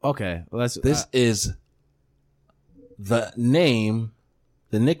 Funkenstein. Well, okay. This is the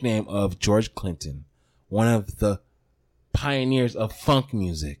nickname of George Clinton, one of the pioneers of funk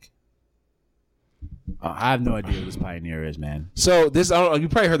music. I have no idea who this pioneer is, man. So this, I don't know, you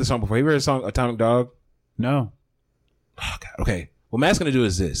probably heard the song before. You heard the song Atomic Dog? No. Oh, God. Okay. What Matt's going to do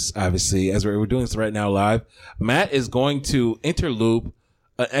is this, obviously, as we're doing this right now live. Matt is going to interloop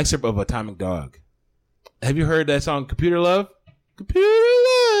an excerpt of Atomic Dog. Have you heard that song, Computer Love? Computer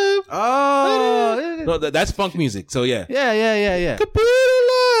Love. Oh. No, that's funk music. So, yeah. Yeah. Computer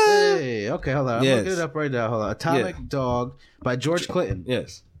Love. Hey, okay, hold on. Yes. I'm looking it up right now. Hold on. Atomic Dog by George Clinton.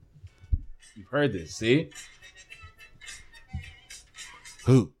 Yes. You've heard this, see?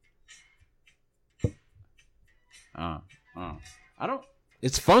 Who? I don't.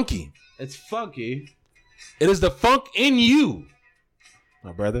 It's funky. It's funky. It is the funk in you,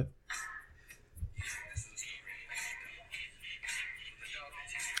 my brother.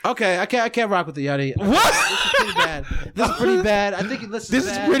 Okay, I can't rock with the Yachty. What? This is pretty bad. This is pretty bad. I think this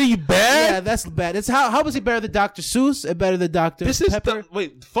Is pretty bad. Yeah, that's bad. It's how was he better than Dr. Seuss and better than Dr. Pepper?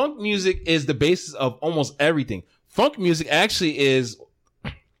 Funk music is the basis of almost everything. Funk music is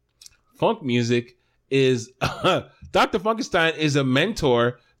Dr. Funkenstein is a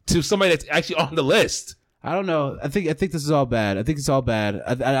mentor to somebody that's actually on the list. I don't know. I think this is all bad. I think it's all bad.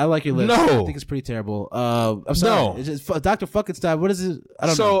 I like your list. No. I think it's pretty terrible. I'm sorry. No. It's just, Dr. Funkenstein. What is it? I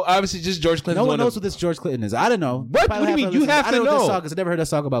don't know. So obviously, just George Clinton. No one knows who this George Clinton is. I don't know. What? Probably What do you mean? You have I to don't know this know. song because I never heard that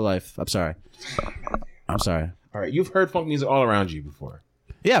song in my life. I'm sorry. All right, you've heard funk music all around you before.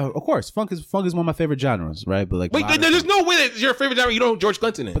 Yeah, of course. Funk is one of my favorite genres, right? But like, Wait, there's no way that your favorite genre you don't know who George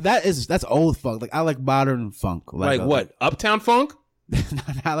Clinton is. but that's old funk. Like I like modern funk. Like what? Uptown Funk?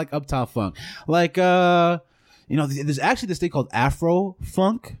 I like uptown funk. Like there's actually this thing called Afro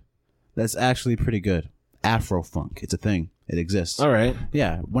funk that's actually pretty good. Afro funk. It's a thing. It exists. All right.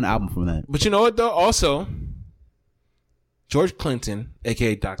 Yeah, one album from that. But you know what, though? Also, George Clinton,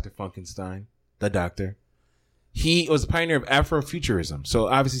 a.k.a. Dr. Funkenstein, the doctor, he was a pioneer of Afrofuturism. So,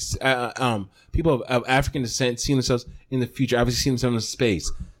 obviously, people of African descent seeing themselves in the future, obviously seeing themselves in space,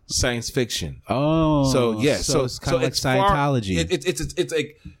 science fiction. Oh. So, yeah. So it's kind of like Scientology. It's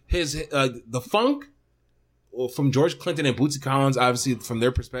like his, the funk from George Clinton and Bootsy Collins, obviously, from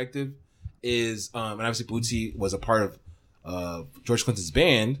their perspective, is, and obviously Bootsy was a part of George Clinton's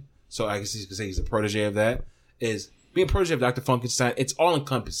band, so I guess you could say he's a protege of that, is being a protege of Dr. Funkenstein. It's all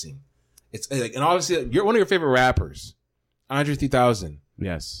encompassing. It's like, and obviously you're one of your favorite rappers, Andre 3000.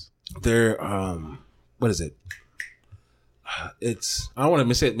 Yes. They're, what is it? It's, I don't want to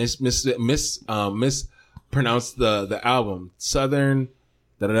mispronounce the album. Southern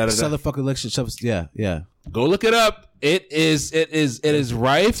fucking election. Yeah. Go look it up. It is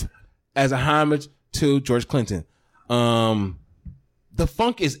rife as a homage to George Clinton. The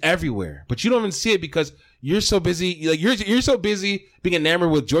funk is everywhere, but you don't even see it because you're so busy. Like you're so busy being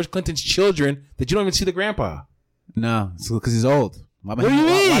enamored with George Clinton's children that you don't even see the grandpa. No, it's because he's old. What do you mean?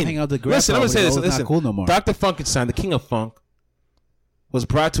 Why hang out with the grandpa? Listen, I'm gonna say this. Listen, Listen, not cool no more. Dr. Funkenstein, the king of funk, was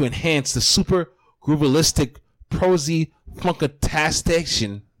brought to enhance the super groovalistic, prosy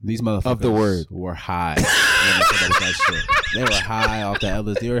funkatastation. These motherfuckers of the word were high. That shit. They were high off that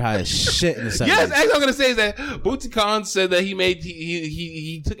LSD. They were high as shit in the 70s. Yes, actually, I'm gonna say is that Bootsy Collins said that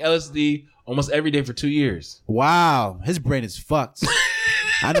he took LSD almost every day for 2 years. Wow, his brain is fucked.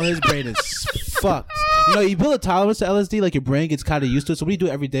 I know his brain is fucked. You know, you build a tolerance to LSD, like your brain gets kind of used to it. So when you do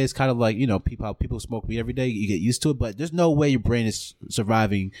it every day, it's kind of like, you know, people smoke weed every day. You get used to it, but there's no way your brain is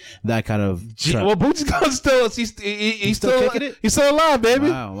surviving that kind of. Well, Bootsy Collins he's still kicking it. He's still alive, baby.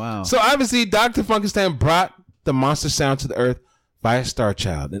 Wow. So obviously, Dr. Funkenstein brought the monster sound to the earth via Star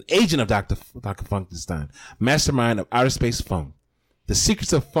Child, an agent of Dr. Funkenstein, mastermind of outer space funk. The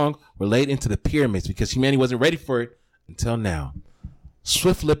secrets of funk were laid into the pyramids because humanity wasn't ready for it until now.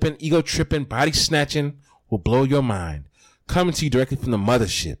 Swift lipping, ego tripping, body snatching will blow your mind. Coming to you directly from the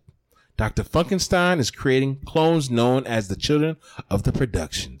mothership. Dr. Funkenstein is creating clones known as the children of the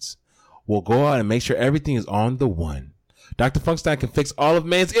productions. We'll go out and make sure everything is on the one. Dr. Funkenstein can fix all of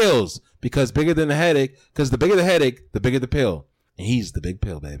man's ills because the bigger the headache, the bigger the pill. And he's the big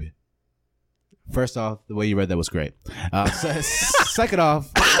pill, baby. First off, the way you read that was great. Second off,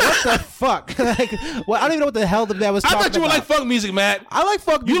 what the fuck? Like, well, I don't even know what the hell the man was talking about. I thought you would like funk music, Matt. I like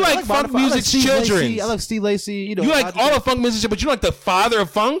funk music. You like funk music's children. I like Steve Lacy. You know, you like all of funk music, but you like the father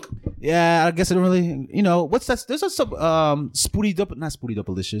of funk? Yeah, I guess I don't really. You know, what's that? There's a Spooty Dope, not Spooty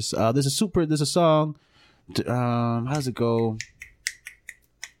Dopalicious. There's a song. How does it go?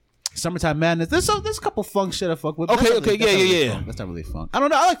 Summertime Madness. There's a couple funk shit I fuck with. Okay, yeah. That's not really funk. I don't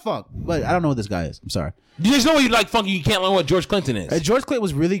know. I like funk, but I don't know what this guy is. I'm sorry. You just know you like funk. You can't learn what George Clinton is. George Clinton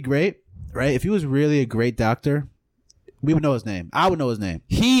was really great, right? If he was really a great doctor, we would know his name. I would know his name.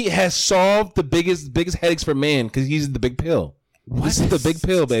 He has solved the biggest headaches for man because he's the big pill. What? This is the big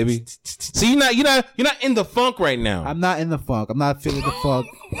pill, baby. So you're not in the funk right now. I'm not in the funk. I'm not feeling the funk.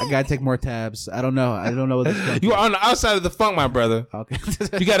 I gotta take more tabs. I don't know what this funk You is. are on the outside of the funk, my brother. Okay.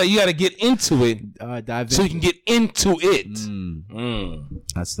 you gotta get into it. Dive so you can get into it.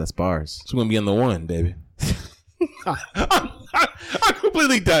 That's bars. So we're gonna be on the one, baby. I'm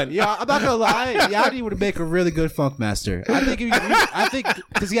completely done. Yeah, I'm not gonna lie. Yachty would make a really good funk master. I think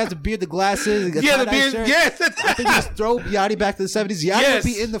because he has the beard, the glasses, the beard. Shirt, yes, I think just throw Yachty back to the 70s. Yachty would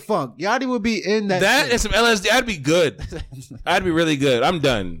be in the funk. Yachty would be in that. That and some LSD. I'd be good. I'd be really good. I'm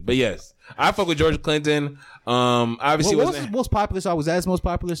done. But yes, I fuck with George Clinton. Obviously, what was his most popular song? Was that his most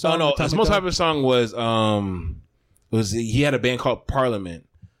popular song? Oh no, his most popular song was he had a band called Parliament.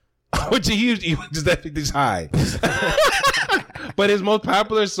 Which he was definitely high. But his most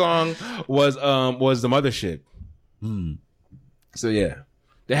popular song was the Mothership. So yeah.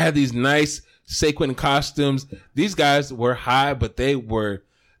 They had these nice sequin costumes. These guys were high, but they were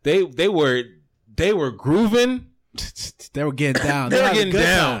grooving. They were getting down. They were getting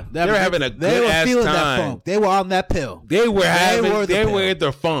down. They were having a good ass time. That funk. They were on that pill. They were at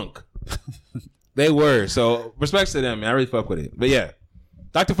their funk. They were. So respects to them, man. I really fuck with it. But yeah.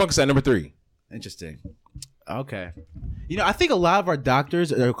 Dr. Funk is at number 3. Interesting. Okay. I think a lot of our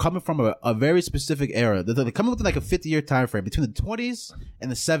doctors are coming from a very specific era. They're coming within like a 50-year time frame between the 20s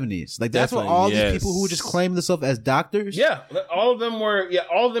and the 70s. Like that's what all these people who just claim themselves as doctors. Yeah, all of them are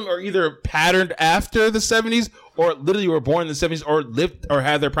either patterned after the 70s or literally were born in the 70s or lived or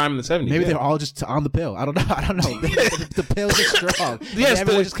had their prime in the 70s. Maybe they're all just on the pill. I don't know. the pill is strong. Yes,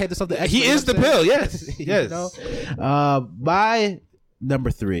 everyone just came to something extra. He is the pill. Yes. Yes. By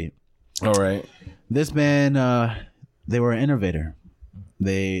number 3. All right. This man, they were an innovator.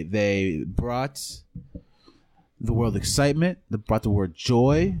 They brought the world excitement. They brought the world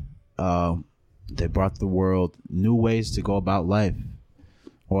joy. They brought the world new ways to go about life.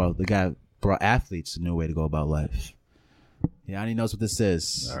 Well, the guy brought athletes a new way to go about life. Yanni knows what this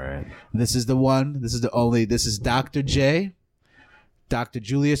is. All right. This is the one. This is the only. This is Dr. J. Dr.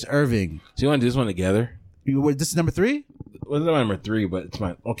 Julius Irving. Do you want to do this one together? This is number 3? Well, it's not number 3, but it's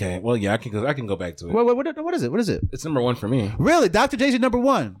my okay. Well, yeah, I can go back to it. What is it? What is it? It's number 1 for me. Really, Dr. J's your number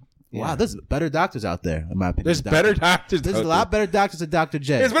 1. Yeah. Wow, there's better doctors out there, in my opinion. There's better doctors. There's a lot better doctors than Dr.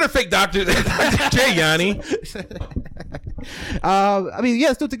 J. There's better fake doctors than Dr. J, Yanni.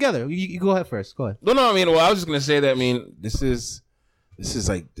 Let's do it together. You go ahead first. Go ahead. No. I was just gonna say that. This is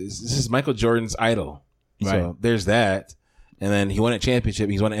Michael Jordan's idol. Right. So there's that, and then he won a championship.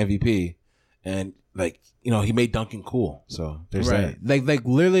 He's won an MVP, and he made dunking cool. So there's that. Like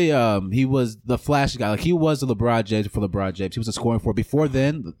literally, he was the flash guy. Like he was the LeBron James for LeBron James. He was a scoring forward. Before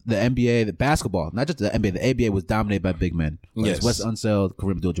then, the NBA, the basketball, not just the NBA, the ABA was dominated by big men. Yes. Wes Unseld,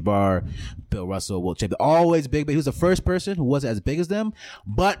 Kareem Abdul-Jabbar, Bill Russell, Wilt Chamberlain. Always big, but he was the first person who wasn't as big as them,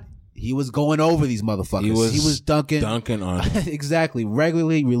 but he was going over these motherfuckers. He was dunking on exactly,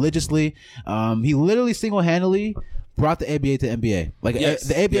 regularly, religiously. He literally single-handedly brought the ABA to NBA.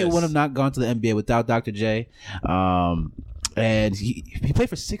 The ABA would have not gone to the NBA without Dr. J. And he played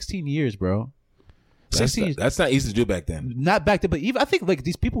for 16 years, bro. 16 years. That's not easy to do back then. Not back then, but even I think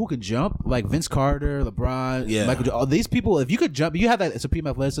these people who can jump, like Vince Carter, LeBron, Michael Jordan, all these people, if you could jump, you have that supreme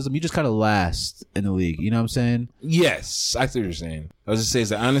athleticism, you just kind of last in the league. You know what I'm saying? Yes, I see what you're saying. I was just saying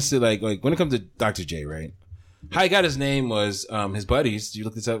that honestly, like when it comes to Dr. J, right? How he got his name was his buddies. Did you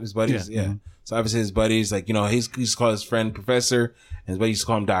look this up? His buddies, yeah. Mm-hmm. So obviously his buddies, he used to call his friend Professor, and his buddy used to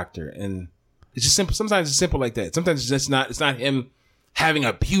call him Doctor. And it's just simple. Sometimes it's simple like that. Sometimes it's just not. It's not him having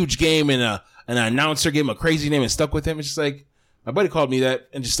a huge game and an announcer gave him a crazy name and stuck with him. It's just like my buddy called me that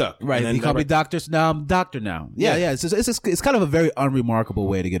and just stuck. Right. He called me Doctor. So now I'm Doctor now. Yeah. It's kind of a very unremarkable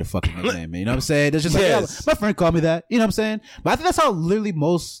way to get a fucking nickname. You know what I'm saying? It's just my friend called me that. You know what I'm saying? But I think that's how literally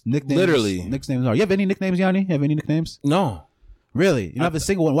most nicknames are. You have any nicknames, Yanni? Have any nicknames? No. Really? You don't have a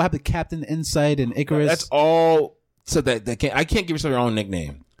single one? What happened to Captain Insight and Icarus? That's all. So that I can't give yourself your own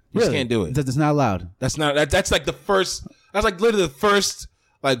nickname. You just can't do it. That's not allowed. That's like the first. That's like literally the first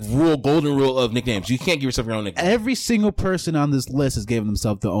golden rule of nicknames. You can't give yourself your own nickname. Every single person on this list has given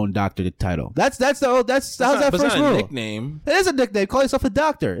themselves their own doctor title. How's that first rule? A nickname. It is a nickname. Call yourself a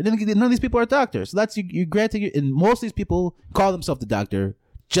doctor. And then none of these people are doctors. So that's you granting. And most of these people call themselves the doctor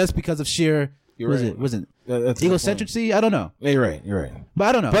just because of sheer. Was it egocentricity? I don't know. Yeah, you're right. But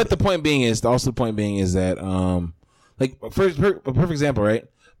I don't know. But the point being is that, a perfect example, right?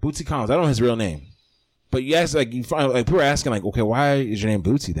 Bootsy Collins. I don't know his real name. But you ask, like, you find, like, people are asking, like, okay, why is your name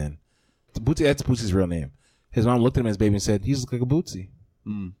Bootsy then? Bootsy, that's Bootsy's real name. His mom looked at him as a baby and said, "He looks like a Bootsy."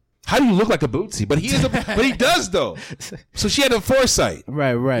 How do you look like a Bootsy? But but he does though. So she had a foresight.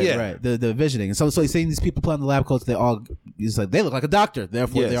 Right. The visioning. And so he's seeing these people put on the lab coats. They look like a doctor.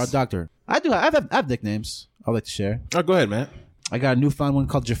 Therefore, they are a doctor. I have nicknames I'd like to share. Oh, go ahead, man. I got a new fun one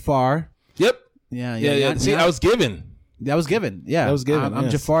called Jafar. Yep. Yeah. See, I was given. That was given. Yeah, that was given. I'm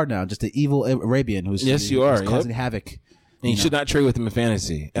Jafar now, just the evil Arabian who's causing havoc. And you should not trade with him in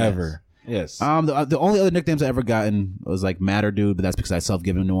fantasy ever. Yes. The only other nicknames I ever gotten was like Matter Dude, but that's because I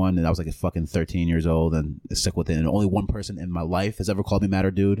self-given one, and I was like a fucking 13 years old and stuck with it. And only one person in my life has ever called me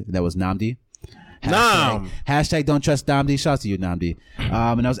Matter Dude, and that was Namdi. Hashtag don't trust Namdi. Shouts to you, Namdi. And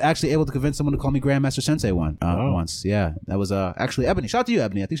I was actually able to convince someone to call me Grandmaster Sensei once. Yeah, that was actually Ebony. Shout out to you,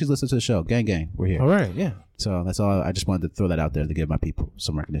 Ebony. I think she's listening to the show. Gang, we're here. All right, yeah. So that's all. I just wanted to throw that out there to give my people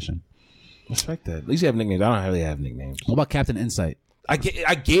some recognition. Respect that. At least you have nicknames. I don't really have nicknames. What about Captain Insight? I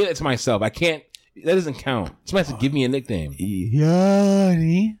gave it to myself. I can't. That doesn't count. Somebody has to give me a nickname.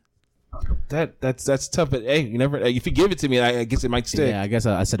 Yanni. That's tough. But hey, you never. If you give it to me, I guess it might stick. Yeah, I guess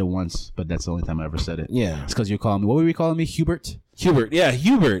I said it once, but that's the only time I ever said it. Yeah, it's because you're calling me. What were you calling me? Hubert. Yeah,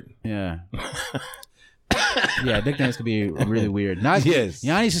 Hubert. Yeah. Yeah, nicknames could be really weird. Now, yes.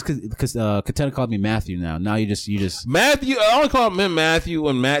 Yanni's just because Katana called me Matthew now. Now you just Matthew. I only call him Matthew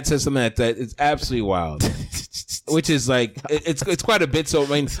when Matt says something that it's absolutely wild. Which is like it's quite a bit. So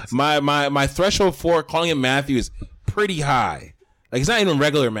I mean, my threshold for calling him Matthew is pretty high. Like it's not even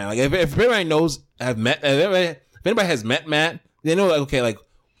regular Matt. Like if everybody knows if anybody has met Matt, they know like okay, like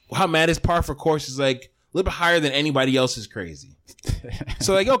how Matt is par for course is like a little bit higher than anybody else is crazy.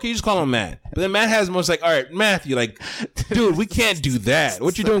 So like okay, you just call him Matt. But then Matt has most like all right, Matthew, like dude, we can't do that.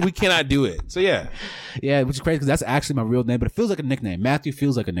 What you're doing, we cannot do it. So yeah, which is crazy because that's actually my real name, but it feels like a nickname. Matthew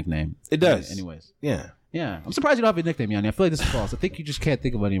feels like a nickname. It does. Anyways, yeah. Yeah, I'm surprised you don't have a nickname, Yanni. I feel like this is false. I think you just can't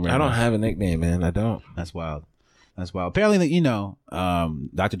think of any right I don't now. have a nickname, man. I don't. That's wild. Apparently,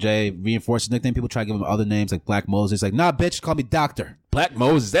 Dr. J reinforced his nickname. People try to give him other names like Black Moses. Like, nah, bitch, call me Doctor. Black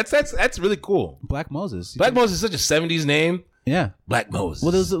Moses. That's really cool. Black Moses. Black Moses is such a 70s name. Yeah. Black Moses.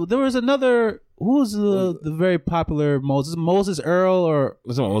 Well, there was another. Who was the very popular Moses? Moses Earl or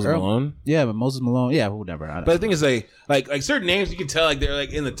was it Moses Malone? Yeah, but Moses Malone. Yeah, whatever. But the thing is, like certain names you can tell like they're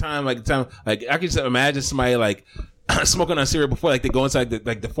like in the time like I can just imagine somebody like smoking on cereal before like they go inside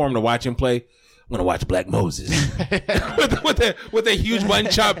the forum to watch him play. I'm gonna watch Black Moses with a huge one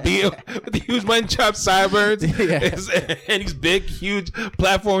chop beard, with the huge one chop sideburns, and these big huge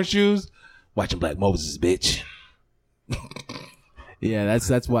platform shoes. Watching Black Moses, bitch. Yeah,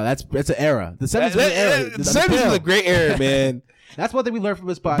 that's why that's an era. The 70s was an era. The 70s was a great era, man. That's one thing we learned from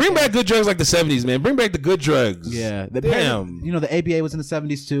this podcast. Bring back good drugs like the 70s, man. Bring back the good drugs. Yeah. Damn. You know, the ABA was in the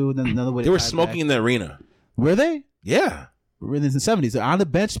 70s too. Then another way they were smoking in the arena. Were they? Yeah. We're in the 70s. They're on the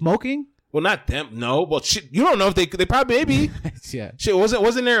bench smoking? Well, not them. No. Well, shit, you don't know if they probably maybe. Yeah. Shit,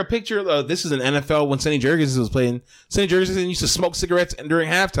 wasn't there a picture? This is an NFL when Sonny Jurgensen was playing. Sonny Jurgensen used to smoke cigarettes during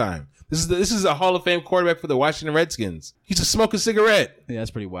halftime. This is a Hall of Fame quarterback for the Washington Redskins. He used to smoke a cigarette. Yeah, that's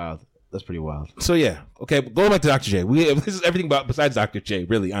pretty wild. So yeah, okay. Going back to Dr. J, this is everything besides Dr. J.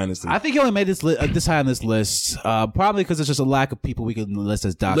 Really, honestly, I think he only made this high on this list, probably because there's just a lack of people we can list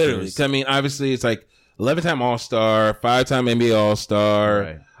as doctors. Literally, I mean, obviously, it's like 11-time All-Star, 5-time NBA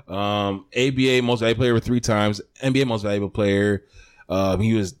All-Star, right. ABA Most Valuable Player 3 times, NBA Most Valuable Player.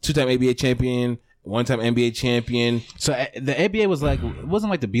 He was 2-time ABA champion. 1-time NBA champion. So the ABA was like, it wasn't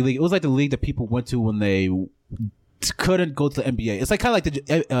like the B League. It was like the league that people went to when they couldn't go to the NBA. It's like kind of like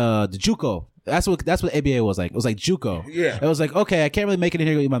the JUCO. That's what ABA was like. It was like JUCO. Yeah. It was like, okay, I can't really make it in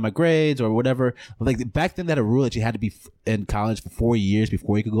here with my grades or whatever. But like back then they had a rule that you had to be in college for 4 years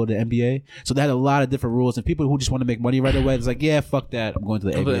before you could go to the NBA. So they had a lot of different rules, and people who just want to make money right away, it's like, yeah, fuck that. I'm going to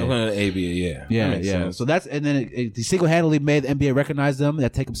the ABA. I'm going to the ABA, yeah. Yeah. Sense. So that's, and then it single-handedly made the NBA recognize them,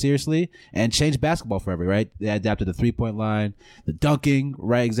 that take them seriously, and changed basketball forever, right? They adapted the 3-point line, the dunking,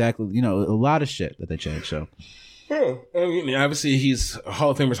 right? Exactly. You know, a lot of shit that they changed. So. I mean, obviously, he's a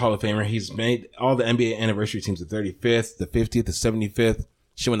Hall of Famer. He's made all the NBA anniversary teams, the 35th, the 50th, the 75th.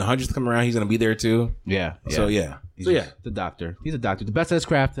 Shit, when the 100th come around, he's going to be there too. Yeah. So, yeah. The doctor. He's a doctor. The best at his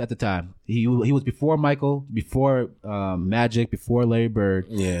craft at the time. He was before Michael, before Magic, before Larry Bird.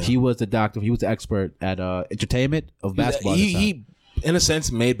 Yeah. He was the doctor. He was the expert at entertainment of basketball. He, in a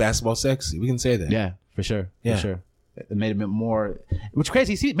sense, made basketball sexy. We can say that. Yeah, for sure. Yeah. For sure. It made it more, which is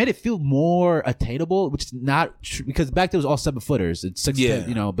crazy. It made it feel more attainable, which is not true, because back then it was all 7-footers. It's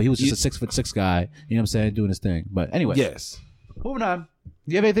 6'10", but he was just a 6'6" guy. You know what I'm saying, doing his thing. But anyway, yes. Moving on. Do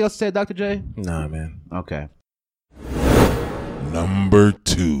you have anything else to say, Dr. J? Nah, man. Okay. Number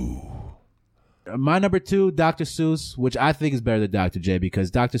 2. My number 2, Dr. Seuss, which I think is better than Dr. J because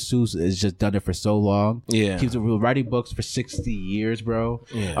Dr. Seuss has just done it for so long. Yeah. He's been writing books for 60 years, bro.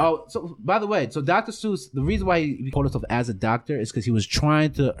 Yeah. Oh, so by the way, so Dr. Seuss, the reason why he called himself as a doctor is because he was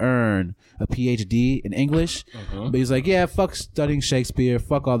trying to earn a PhD in English. But he's like, yeah, fuck studying Shakespeare.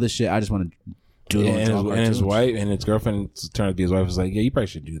 Fuck all this shit. I just want to do it. And his wife and his girlfriend turned to be his wife was like, yeah, you probably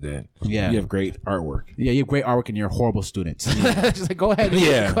should do that. Yeah. You have great artwork. Yeah, you have great artwork and you're horrible students. Just like go ahead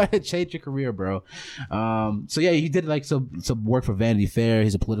and change your career, bro. So yeah, he did like some work for Vanity Fair.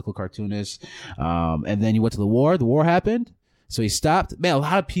 He's a political cartoonist. And then he went to the war. The war happened. So he stopped. Man, a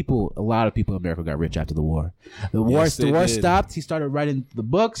lot of people in America got rich after the war. The war stopped. He started writing the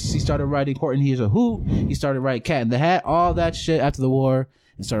books. He started writing Courtney Here's a Who. He started writing Cat in the Hat, all that shit after the war.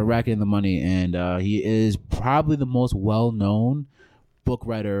 And started racking in the money, and he is probably the most well-known book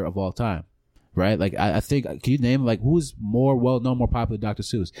writer of all time, right? Like I think, can you name like who's more well-known, more popular than Dr.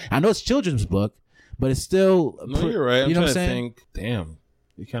 Seuss? I know it's children's book, but it's still. No, you're right. You know I'm what I'm trying to saying? think. Damn,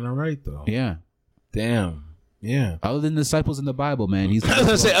 you're kind of right though. Yeah. Damn. Yeah. Other than the disciples in the Bible, man, he's. I was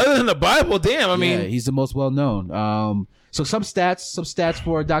gonna say other than the Bible. Damn. I mean, he's the most well-known. So some stats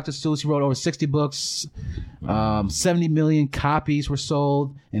for Dr. Seuss. He wrote over 60 books. 70 million copies were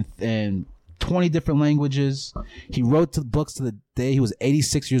sold in 20 different languages. He wrote the books to the day he was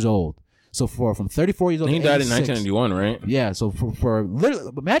 86 years old. So from 34 years old, he to died 86, in 1991, right? Yeah. So for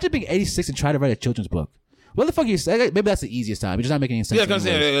literally, imagine being 86 and trying to write a children's book. What the fuck you say? Maybe that's the easiest time. It's just not making any sense. Yeah, I'm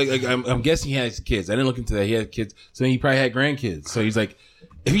saying, I'm guessing he has kids. I didn't look into that. He had kids, so he probably had grandkids. So he's like,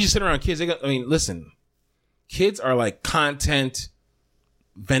 if you just sit around kids, listen. Kids are like content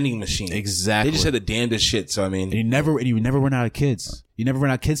vending machines. Exactly. They just had the damnedest shit. So I mean, and you never run out of kids. You never run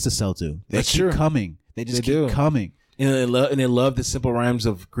out of kids to sell to. They That's keep true. coming. They just keep coming. And they love the simple rhymes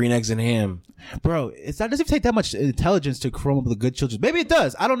of green eggs and ham. Bro, it doesn't even take that much intelligence to come up with a good children's. Maybe it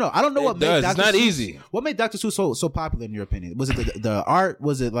does. I don't know. I don't know what made Dr. It's not Seuss, easy. What made Dr. Seuss so popular in your opinion? Was it the art?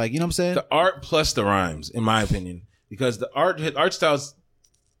 Was it like, you know what I'm saying? The art plus the rhymes, in my opinion, because his art style's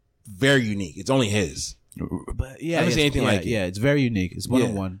very unique. It's only his. But yeah, I haven't seen anything like it. Yeah, it's very unique. It's one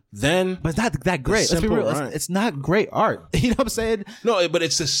on one. Then, but it's not that great. Let's be real. It's not great art. You know what I'm saying? No, but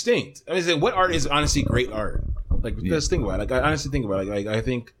it's distinct. I mean, what art is honestly great art? Like, let's think about it. Like, I honestly think about it. Like, I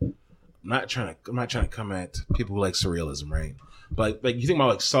think I'm not trying to come at people who like surrealism, right? But like you think about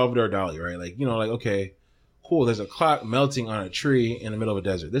like Salvador Dali, right? Like, you know, like, okay, cool. There's a clock melting on a tree in the middle of a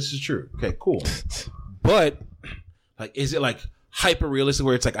desert. This is true. Okay, cool. But like, is it like hyper realistic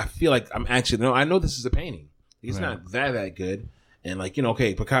where it's like I feel like I'm actually I know this is a painting. It's not that good. And like, you know,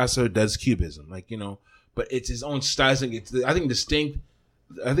 okay, Picasso does cubism, like, you know, but it's his own style. I think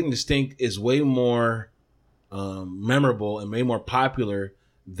distinct is way more memorable and way more popular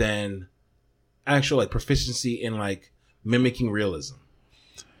than actual like proficiency in like mimicking realism.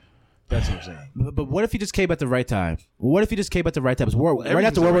 That's what I'm saying. But what if he just came at the right time? What if he just came at the right time? It was right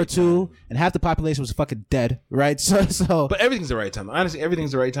after World War II, and half the population was fucking dead, right? So. But everything's the right time. Honestly,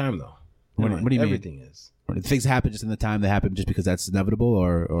 everything's the right time, though. What do you mean? Everything is. Things happen just in the time they happen, just because that's inevitable,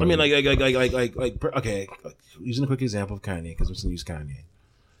 or. I mean, like, okay, using a quick example of Kanye, because I'm just gonna use Kanye.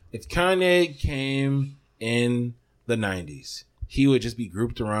 If Kanye came in the 90s, he would just be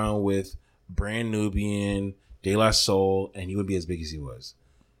grouped around with Brand Nubian, De La Soul, and he would be as big as he was.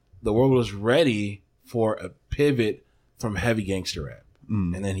 The world was ready for a pivot from heavy gangster rap,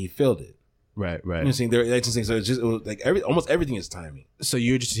 and then he filled it. Right. You know what I'm saying? So it's just like almost everything is timing. So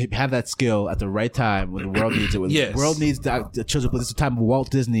you just have that skill at the right time when the world needs it. When the world needs the children. But this is the time of Walt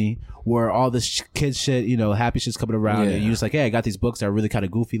Disney where all this kids shit, you know, happy shit's coming around, and you're just like, hey, I got these books that are really kind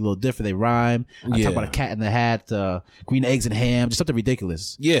of goofy, a little different. They rhyme. I talk about a cat in the hat, green eggs and ham, just something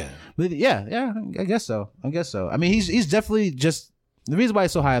ridiculous. Yeah, but yeah. I guess so. I mean, he's definitely just the reason why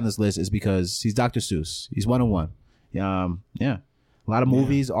he's so high on this list is because he's Dr. Seuss. He's 101. Yeah. A lot of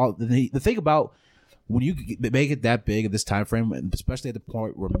movies. All the thing about when you make it that big at this time frame, especially at the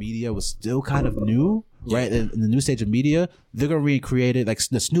point where media was still kind of new, right? In the new stage of media, they're gonna recreate it like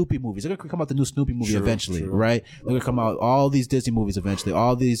the Snoopy movies. They're gonna come out the new Snoopy movie eventually, right? They're gonna come out all these Disney movies eventually.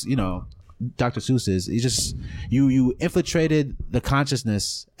 All these, you know, Dr. Seuss is. He just you infiltrated the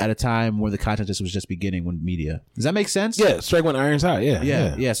consciousness at a time where the consciousness was just beginning when media. Does that make sense? Yeah, strike when iron's hot.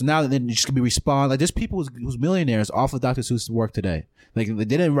 Yeah. So now then you just can be respond like there's people who's millionaires off of Dr. Seuss' work today. Like they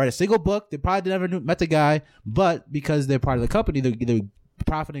didn't write a single book. They probably never met the guy, but because they're part of the company, they're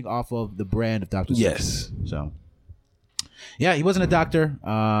profiting off of the brand of Dr. Seuss. Yes. So. Yeah, he wasn't a doctor.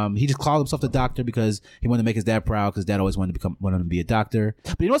 He just called himself the doctor because he wanted to make his dad proud because dad always wanted him to be a doctor.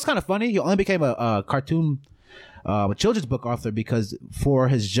 But you know what's kind of funny? He only became a cartoon a children's book author because for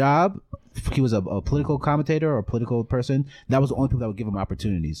his job, he was a political commentator or a political person. That was the only people that would give him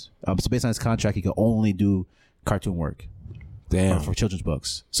opportunities. So based on his contract, he could only do cartoon work. Damn. For children's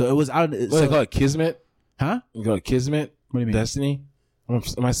books. So it was out. What they call it? Kismet? Huh? You call it Kismet? What do you mean? Destiny? Am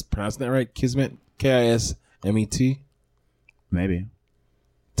I pronouncing that right? Kismet? Kismet? Maybe.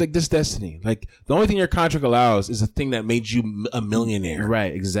 It's like this destiny. Like the only thing your contract allows is a thing that made you a millionaire.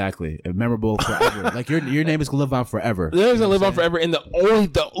 Right, exactly. Memorable forever. Like your name is gonna live on forever. They're gonna live on forever, and literally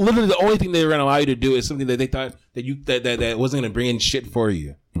the only thing they were gonna allow you to do is something that they thought that wasn't gonna bring in shit for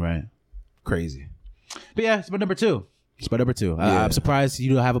you. Right. Crazy. But yeah, it's my number two. Yeah. I'm surprised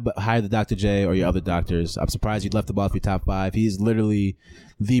you don't have higher than Dr. J or your other doctors. I'm surprised you left the ball off your top 5. He's literally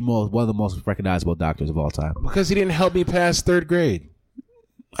one of the most recognizable doctors of all time. Because he didn't help me pass 3rd grade.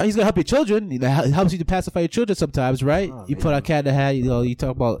 He's gonna help your children. He helps you to pacify your children sometimes, right? Oh, you put on Cat in the Hat. You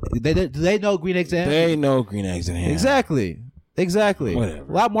talk about they know green eggs and ham? They know green eggs and ham. Exactly. Whatever.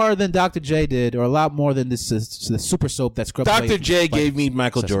 A lot more than Dr. J did, or a lot more than the super soap that scrubbed. Dr. J gave me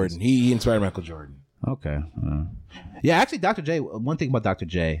Michael Jordan. He inspired Michael Jordan. Okay. Yeah, actually, Dr. J. One thing about Dr.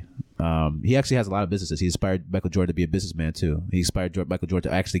 J, he actually has a lot of businesses. He inspired Michael Jordan to be a businessman too. He inspired Michael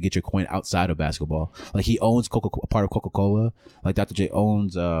Jordan to actually get your coin outside of basketball. Like he owns part of Coca-Cola. Like Dr. J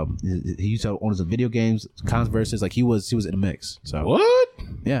owns. He used to own some video games, Converses. Like he was in the mix. So what?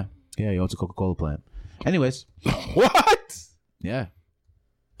 Yeah, he owns a Coca-Cola plant. Anyways, what? Yeah,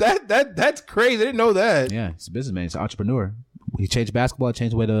 that's crazy. I didn't know that. Yeah, he's a businessman. He's an entrepreneur. He changed basketball. And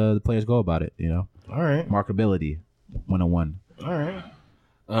changed the way the players go about it. All right. Marketability 101. All right.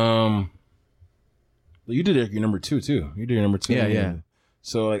 You did your number 2 too. You did your number 2. Yeah.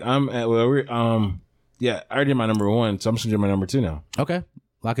 So like I'm at yeah, I already did my number 1, so I'm just gonna do my number 2 now. Okay,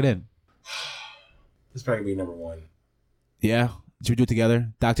 lock it in. This probably gonna be number 1. Yeah, should we do it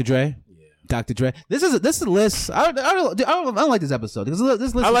together? Dr. Dre. Yeah. Dr. Dre. This is a list. I don't like this episode because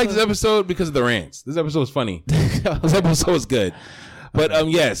this list. I like this episode because of the rants. This episode was funny. This episode was good. But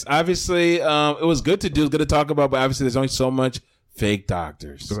yes, obviously, it was good to do, good to talk about. But obviously, there's only so much fake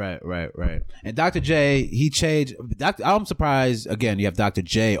doctors. Right. And Dr. J, he changed. I'm surprised. Again, you have Dr.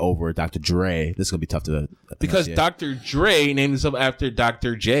 J over Dr. Dre. This is gonna be tough to because Dr. Dre named himself after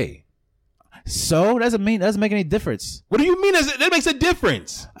Dr. J. So doesn't make any difference. What do you mean? That makes a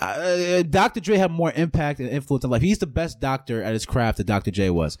difference. Dr. Dre had more impact and influence on life. He's the best doctor at his craft that Dr.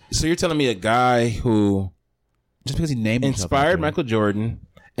 J was. So you're telling me a guy who just because he named inspired Michael Jordan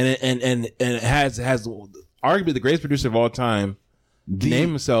and has arguably the greatest producer of all time, named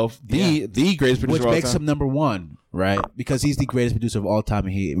himself the greatest producer of all time, which makes him number 1, right? Because he's the greatest producer of all time,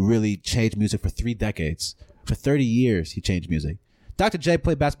 and he really changed music for 3 decades. For 30 years, he changed music. Dr. J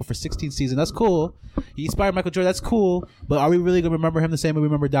played basketball for 16 seasons. That's cool. He inspired Michael Jordan. That's cool. But are we really going to remember him the same way we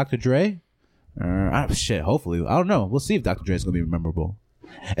remember Dr. Dre? Hopefully. I don't know. We'll see if Dr. Dre is going to be memorable.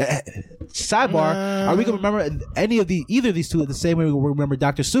 Sidebar, are we going to remember either of these two the same way we remember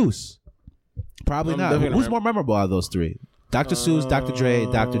Dr. Seuss? Probably not. Who's more memorable out of those 3? Dr. Seuss, Dr. Dre,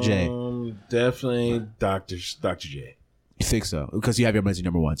 Dr. J. Definitely Dr. J. You think so? Because you have your money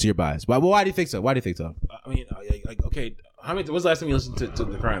number 1, so you're biased. Why do you think so? I mean, okay. When's the last time you listened to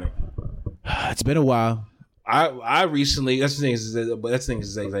The Chronic? It's been a while. I recently. That's the thing.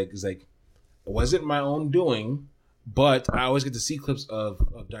 Is like, it wasn't my own doing, but I always get to see clips of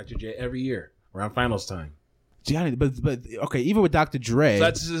Dr. J every year around finals time. Gianni, but okay, even with Dr. Dre, so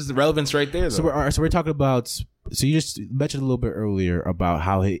that's just the relevance right there. Though. So we're talking about. So you just mentioned a little bit earlier about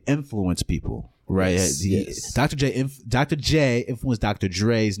how he influenced people, right? Yes. Dr. J influenced Dr.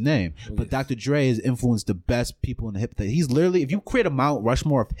 Dre's name, but Dr. Dre has influenced the best people in the hip. He's literally, if you create a Mount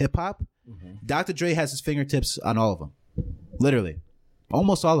Rushmore of hip hop, Dr. Dre has his fingertips on all of them, literally,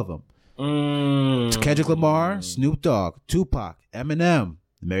 almost all of them. Kendrick Lamar, Snoop Dogg, Tupac, Eminem,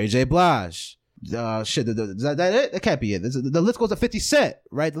 Mary J. Blige. That can't be it. The list goes to 50 Cent,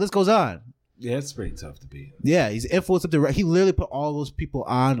 right? The list goes on. Yeah, it's pretty tough to beat. Yeah, he's influenced he literally put all those people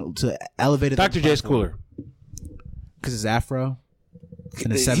on to elevate it. Dr. J's cooler because his afro.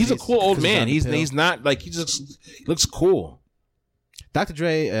 He's a cool old man. He's not like he looks cool. Dr.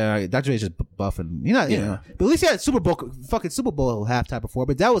 Dre is just buffing. You know, but at least he had Super Bowl halftime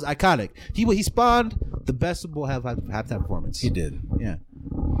performance. That was iconic. He spawned the best Super Bowl halftime performance. He did. Yeah,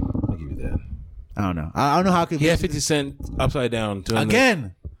 I'll give you that. I don't know. I don't know how he had 50 Cent upside down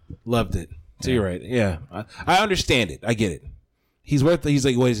again. Loved it. So you're right. Yeah, I understand it. I get it. He's like,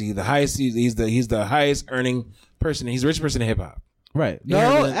 what is he? The highest. He's the highest earning person. He's the richest person in hip hop. Right.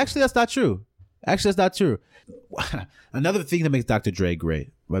 No, actually, that's not true. Actually, that's not true. Another thing that makes Dr. Dre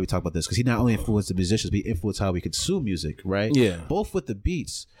great, why we talk about this, because he not only influenced the musicians, but he influenced how we consume music, right? Yeah. Both with the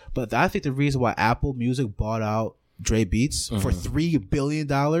beats. But I think the reason why Apple Music bought out Dre Beats for $3 billion,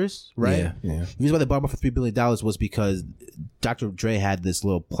 right? Yeah. The reason why they bought him out for $3 billion was because Dr. Dre had this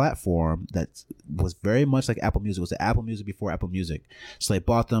little platform that was very much like Apple Music. It was the Apple Music before Apple Music. So they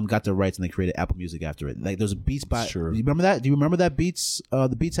bought them, got the rights, and they created Apple Music after it. Like there's a Beats by. Sure. You remember that? Do you remember that Beats?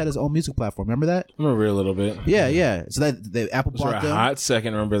 The Beats had his own music platform. Remember that? I remember a little bit. Yeah. So that the Apple For bought a them. hot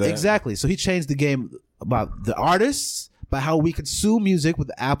second, remember that? Exactly. So he changed the game about the artists, by how we consume music with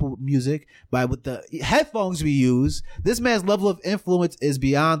Apple Music, by with the headphones we use. This man's level of influence is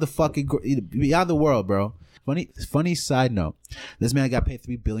beyond the world, bro. Funny side note. This man got paid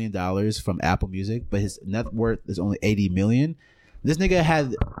 $3 billion from Apple Music, but his net worth is only $80 million. This nigga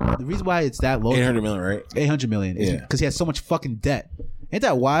had, the reason why it's that low. 800 million, right? 800 million. Yeah. Because he has so much fucking debt. Ain't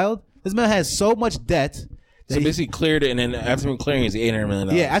that wild? This man has so much debt. So basically cleared it, and then after him clearing, it's $800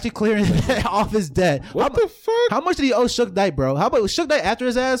 million. Yeah, after clearing off his debt. What the fuck? How much did he owe Suge Knight, bro? How about Suge Knight after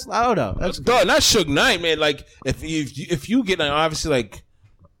his ass? I don't know. Dog, not Suge Knight, man. Like if you get obviously like,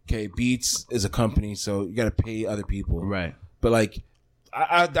 okay, Beats is a company, so you got to pay other people, right? But like,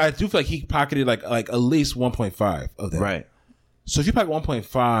 I do feel like he pocketed like at least 1.5 of that, right? So if you pocket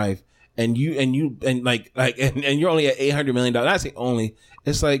 1.5 and you're only at $800 million, I say only,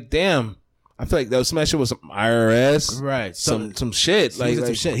 it's like damn. I feel like that was some shit with some IRS, right? Some shit. Like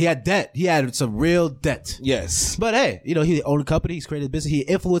some shit. He had debt. He had some real debt. Yes, but hey, he owned a company. He's created a business. He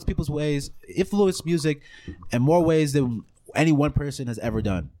influenced people's ways, influenced music in more ways than any one person has ever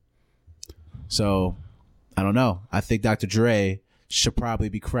done. So, I don't know. I think Dr. Dre should probably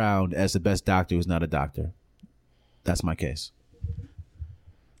be crowned as the best doctor who's not a doctor. That's my case.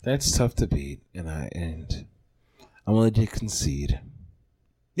 That's tough to beat, and I'm willing to concede.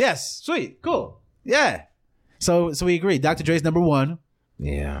 Yes, sweet, cool, yeah. So we agree. Dr. Dre's number one.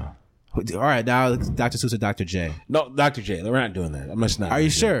 Yeah. All right, now Dr. Seuss or Dr. J. No, Dr. J. We're not doing that. I'm just not. Are you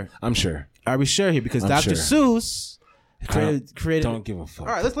sure? I'm sure. Are we sure here? Because Dr. Seuss created. Don't give a fuck.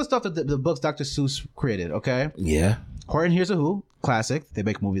 All right, let's list off the books Dr. Seuss created. Okay. Yeah. Horton Hears a Who, classic. They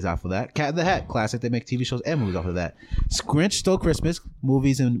make movies off of that. Cat in the Hat, classic. They make TV shows and movies off of that. Grinch Stole Christmas,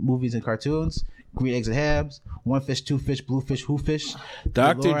 movies and cartoons. Green Eggs and Hams, One Fish, Two Fish, Blue Fish, Who Fish.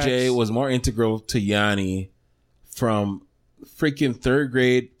 Dr. J was more integral to Nyounee from freaking third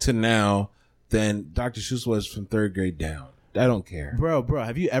grade to now than Dr. Seuss was from third grade down. I don't care. Bro,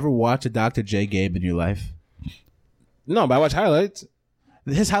 have you ever watched a Dr. J game in your life? No, but I watch highlights.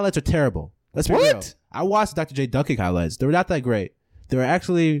 His highlights are terrible. Let's be real. I watched Dr. J dunking highlights. They were not that great. They were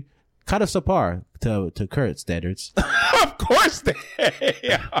actually kind of subpar to Kurt's standards. Of course they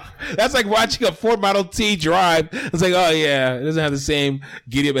are. That's like watching a Ford Model T drive. It's like, oh yeah, it doesn't have the same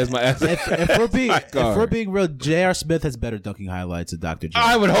giddy up as my ass. If we're being real, J.R. Smith has better dunking highlights than Dr. J.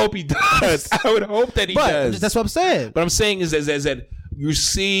 I would hope he does. I would hope that he does. That's what I'm saying. What I'm saying is that you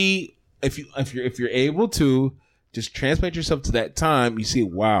see, if you're able to just translate yourself to that time, you see,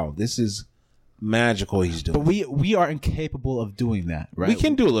 wow, this is magical he's doing. But we are incapable of doing that, right? We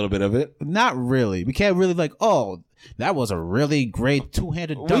can do a little bit of it. Not really. We can't really that was a really great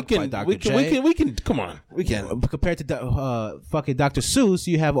two-handed dunk by Dr. J. We can, come on. We can. Compared to fucking Dr. Seuss,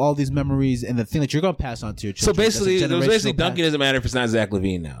 you have all these memories and the thing that you're going to pass on to your children. So basically dunking doesn't matter if it's not Zach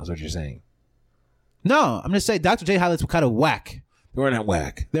Levine now, is what you're saying. No, I'm just saying Dr. J highlights were kind of whack. They were not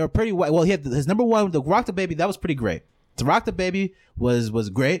whack. They were pretty whack. Well, he had his number one, the Rock the Baby, that was pretty great. The Rock the Baby was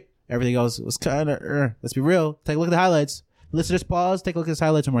great. Everything else was kind of, let's be real. Take a look at the highlights. Listeners, pause. Take a look at his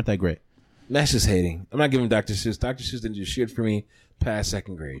highlights and weren't that great. That's just hating. I'm not giving Dr. Seuss. Dr. Seuss didn't do shit for me past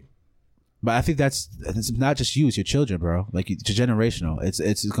second grade. But I think it's not just you, it's your children, bro. Like, it's generational.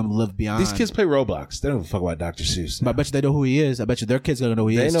 It's going to live beyond. These kids play Roblox. They don't give a fuck about Dr. Seuss. But I bet you they know who he is. I bet you their kids are going to know who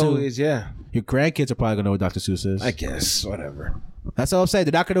he is, They know too. who he is, yeah. Your grandkids are probably going to know who Dr. Seuss is. I guess. Whatever. That's all I'm saying.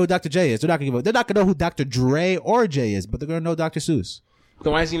 They're not going to know who Dr. J is. They're not going to know who Dr. Dre or J is, but they're going to know Dr. Seuss.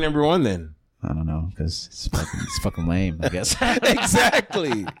 Then why is he number one then? I don't know, because it's fucking lame, I guess.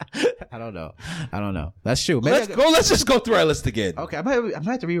 Exactly. I don't know. That's true. Maybe Let's just go through our list again. Okay, I might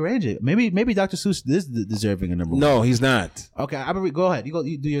have to rearrange it. Maybe Dr. Seuss is deserving a number one. No, he's not. Okay, go ahead.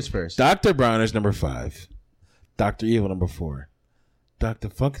 You do yours first. Dr. Bronner's number 5. Dr. Evil number 4. Dr.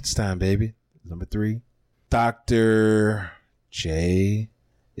 Funkenstein, baby, number 3. Dr. J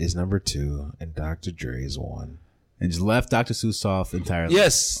is number 2, and Dr. Dre is 1. And just left Dr. Seuss off entirely.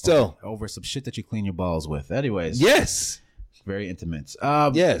 Yes, still. Over some shit that you clean your balls with. Anyways. Yes. Very intimate.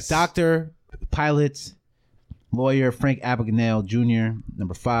 Yes. Doctor, pilot, lawyer, Frank Abagnale Jr.,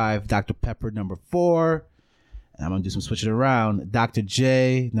 number 5. Dr. Pepper, number 4. And I'm going to do some switching around. Dr.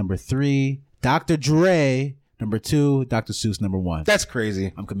 J, number 3. Dr. Dre, number 2, Dr. Seuss, number 1. That's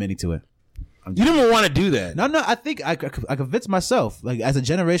crazy. I'm committing to it. You didn't even want to do that. No, I think I convinced myself. Like, as a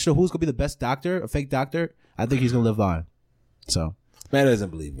generation of who's going to be the best doctor, a fake doctor, I think he's going to live on. So. Matt doesn't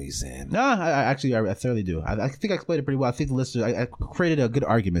believe me, saying. No, I thoroughly do. I think I explained it pretty well. I think the listeners, I created a good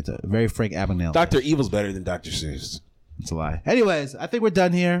argument, a very frank Abagnale. Dr. Evil's better than Dr. Seuss. It's a lie. Anyways, I think we're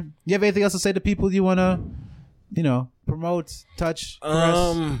done here. You have anything else to say to people you want to, promote, touch,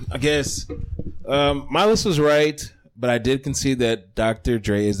 I guess my list was right, but I did concede that Dr.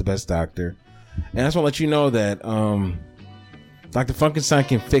 Dre is the best doctor. And I just want to let you know that Dr. Funkenstein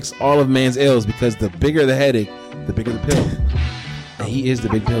can fix all of man's ills because the bigger the headache, the bigger the pill. And he is the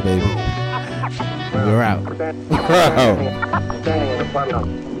big pill, baby. We're out.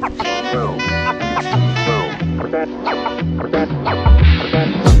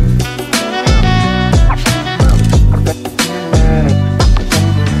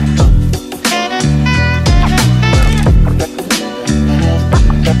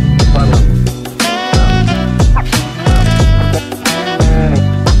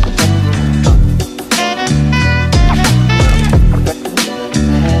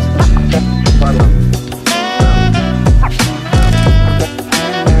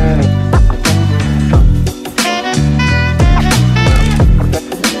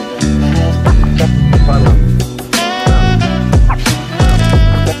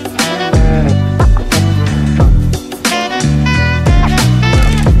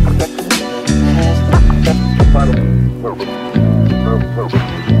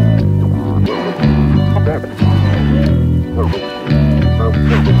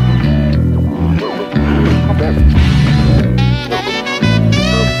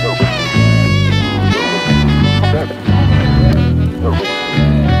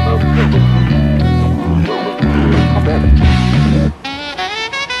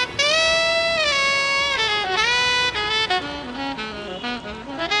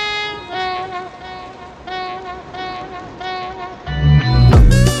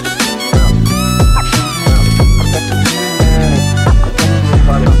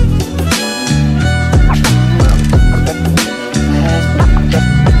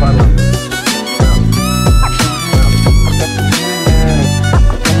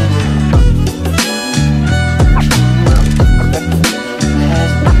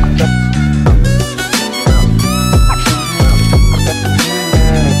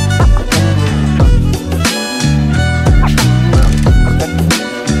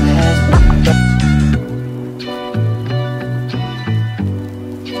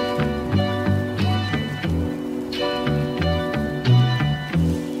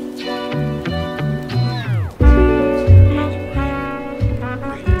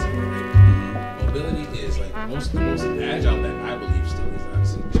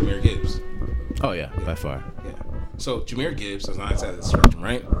 So Jahmyr Gibbs is on the side of the spectrum,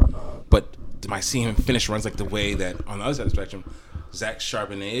 right? But do I see him finish runs like the way that on the other side of the spectrum, Zach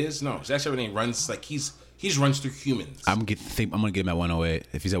Charbonnet is? No, Zach Charbonnet runs like he's runs through humans. I'm gonna get him at 108.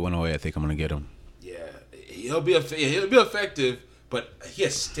 If he's at 108, I think I'm gonna get him. Yeah, he'll be effective, but he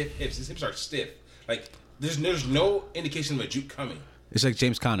has stiff hips. His hips are stiff. Like there's no indication of a juke coming. It's like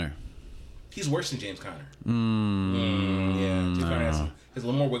James Conner. He's worse than James Conner. Yeah, James Conner has a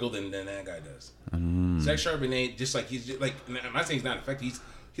little more wiggle than that guy does. Zach Charbonnet, just like I'm not saying he's not effective.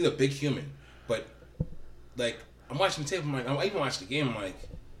 He's a big human, but like I'm watching the tape. I'm like, I even watched the game. I'm like,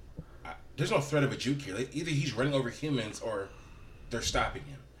 there's no threat of a juke here. Like, either he's running over humans or they're stopping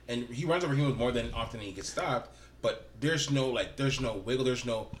him, and he runs over humans more than often than he gets stopped. But there's no wiggle. There's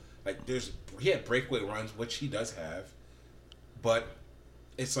no he had breakaway runs, which he does have, but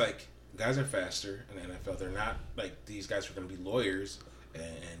it's like guys are faster in the NFL. They're not like these guys who are going to be lawyers.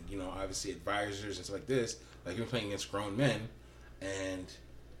 And obviously advisors and stuff like this, like you're playing against grown men, and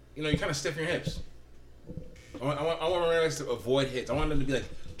you kind of stiffen your hips. I want my guys to avoid hits. I want them to be like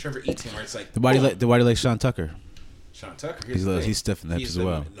Trevor Etienne, where it's like why do you like Sean Tucker? Sean Tucker, he's stiff in the hips as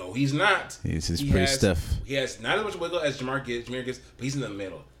well. No, he's not. He's pretty stiff. He has not as much wiggle as Jahmyr Gibbs, but he's in the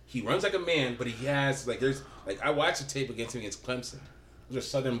middle. He runs like a man, but he has I watched the tape against him against Clemson. Those are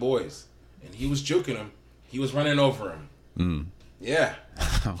Southern boys, and he was juking him. He was running over him. Yeah.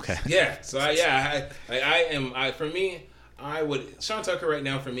 Okay. Yeah. So Sean Tucker right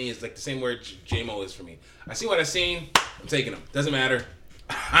now for me is like the same where J-Mo is for me. I see what I've seen. I'm taking him. Doesn't matter.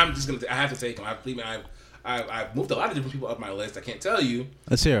 I have to take him. I've moved a lot of different people up my list. I can't tell you.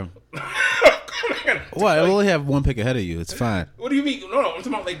 Let's hear him. What? I only have one pick ahead of you. It's fine. What do you mean? No, I'm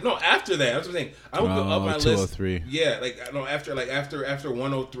talking about after that. That's what I'm saying. I would go up my 203. List. Yeah, after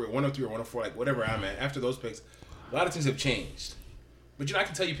 103 or 104, whatever I'm at. After those picks, a lot of things have changed. But I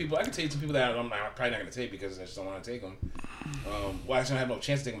can tell you some people that I'm probably not going to take because I just don't want to take them. Well, I don't have no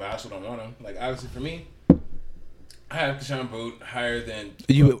chance to take them, but I also don't want them. Like, obviously, for me, I have Keyshawn Boot higher than...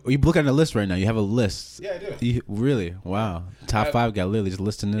 You look at the list right now. You have a list. Yeah, I do. Really? Wow. Top 5 guy literally just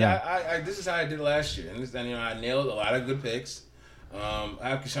listing it out. Yeah, this is how I did last year. And I nailed a lot of good picks. I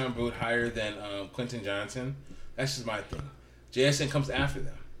have Keyshawn Boot higher than Quentin Johnson. That's just my thing. JSN comes after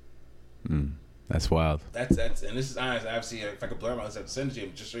them. That's wild. That's and this is honest. Obviously, if I could blur my list, I'd send it to you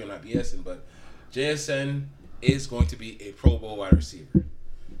just so you're not BSing. But JSN is going to be a Pro Bowl wide receiver.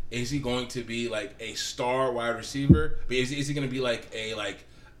 Is he going to be like a star wide receiver? But is he going to be like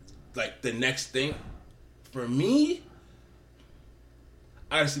the next thing? For me,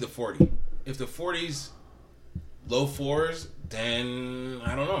 I see the 40. If the 40's low 4s, then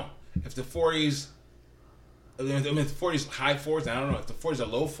I don't know. If the 40's, if the 40's high 4s, I don't know. If the 40's are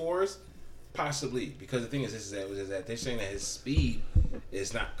low 4s, possibly. Because the thing is that they're saying that his speed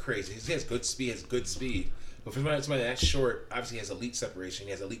is not crazy. He has good speed. But for somebody that's short, obviously he has elite separation.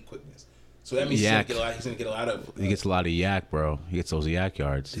 He has elite quickness. So that means he's going to get a lot of... he gets a lot of yak, bro. He gets those yak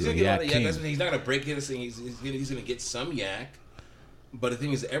yards. He's going to get a lot of yak. That's what he's not going to break this thing. He's going to get some yak. But the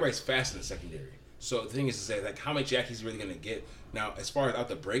thing is, everybody's fast in the secondary. So the thing is to say, like, how much yak he's really going to get. Now, as far as out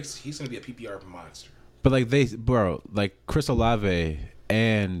the breaks, he's going to be a PPR monster. But, like Chris Olave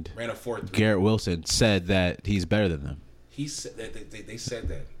and ran a 4.3. Garrett Wilson said that he's better than them. He said that they said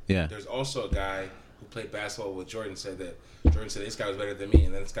that. Yeah. There's also a guy who played basketball with Jordan said this guy was better than me,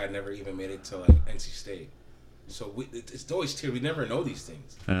 and then this guy never even made it to like NC State. So it's always tier. We never know these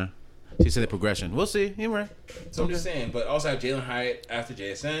things. So you said the progression. We'll see. You're right. So I'm just saying. But also I have Jalen Hyatt after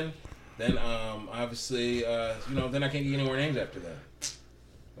JSN. Then obviously then I can't get any more names after that.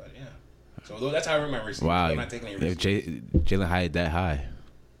 But yeah. So that's how I rank my receivers. Wow. I'm not taking any receivers. Jalen Hyatt that high.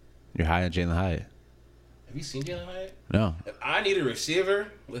 You're high on Jalen Hyatt. Have you seen Jalen Hyatt? No. If I need a receiver,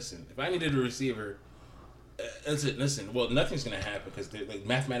 listen. Listen. Well, nothing's gonna happen because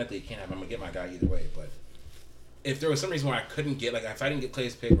mathematically it can't happen. I'm gonna get my guy either way. But if there was some reason why I couldn't get, like, if I didn't get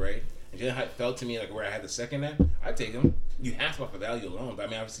Clay's pick right, and Jalen Hyatt fell to me like where I had the second at, I'd take him. You have to off the value alone. But I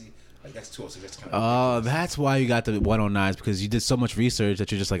mean, obviously, like that's 206. That's kind of. Oh, that's why you got the 109s because you did so much research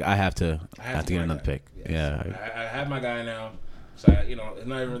that you're just like, I have to get another pick. Yeah. So I have my guy now. So I'm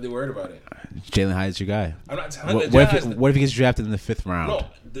not even really worried about it. Jalen Hyatt's your guy. I'm not telling you. What if he gets drafted in the 5th round?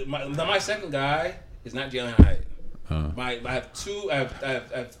 No, my second guy is not Jalen Hyatt. I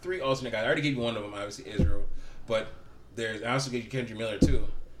have 3 alternate guys. I already gave you one of them, obviously Israel, but I also gave you Kendrick Miller too,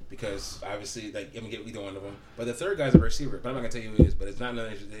 because obviously I'm gonna get either one of them. But the third guy's a receiver, but I'm not gonna tell you who he is. But it's not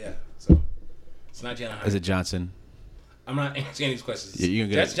none of yeah. So it's not Jalen Hyatt. Is it Johnson? I'm not answering these questions.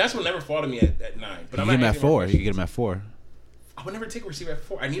 Yeah, Johnson will never fall to me at 9. But you can get him at 4. You can get him at 4. I would never take a receiver at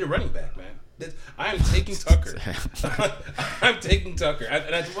 4. I need a running back, man. I am taking Tucker. I'm taking Tucker.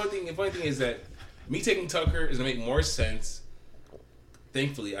 The funny thing is that me taking Tucker is going to make more sense.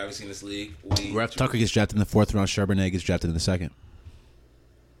 Thankfully, obviously, in this league. Tucker gets drafted in the 4th round. Charbonnet gets drafted in the 2nd.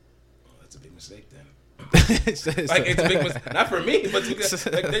 Well, that's a big mistake then. It's a big mistake. Not for me, but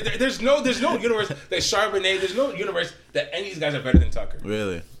there's no universe that Charbonnet, there's no universe that any of these guys are better than Tucker.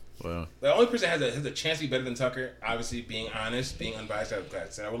 Really? Wow. The only person that has a chance to be better than Tucker, obviously being honest, being unbiased,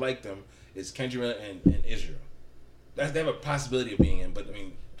 I would like them, is Kendrick and Israel. They have a possibility of being in, but I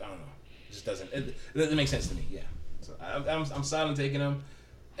mean, I don't know. It just doesn't. It doesn't make sense to me. Yeah. So I'm silent taking them.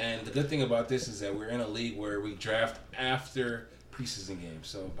 And the good thing about this is that we're in a league where we draft after preseason games.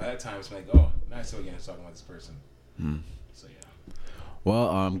 So by that time, it's like, oh, nice to again talking about this person. So yeah.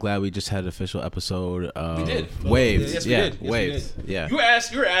 Well, I'm glad we just had an official episode. We did. Waves. Yes, yeah, we did. waves. We did. Yeah. You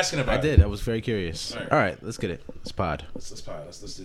were asking about it. I did. I was very curious. All right, let's get it. Let's pod. Let's pod. Let's do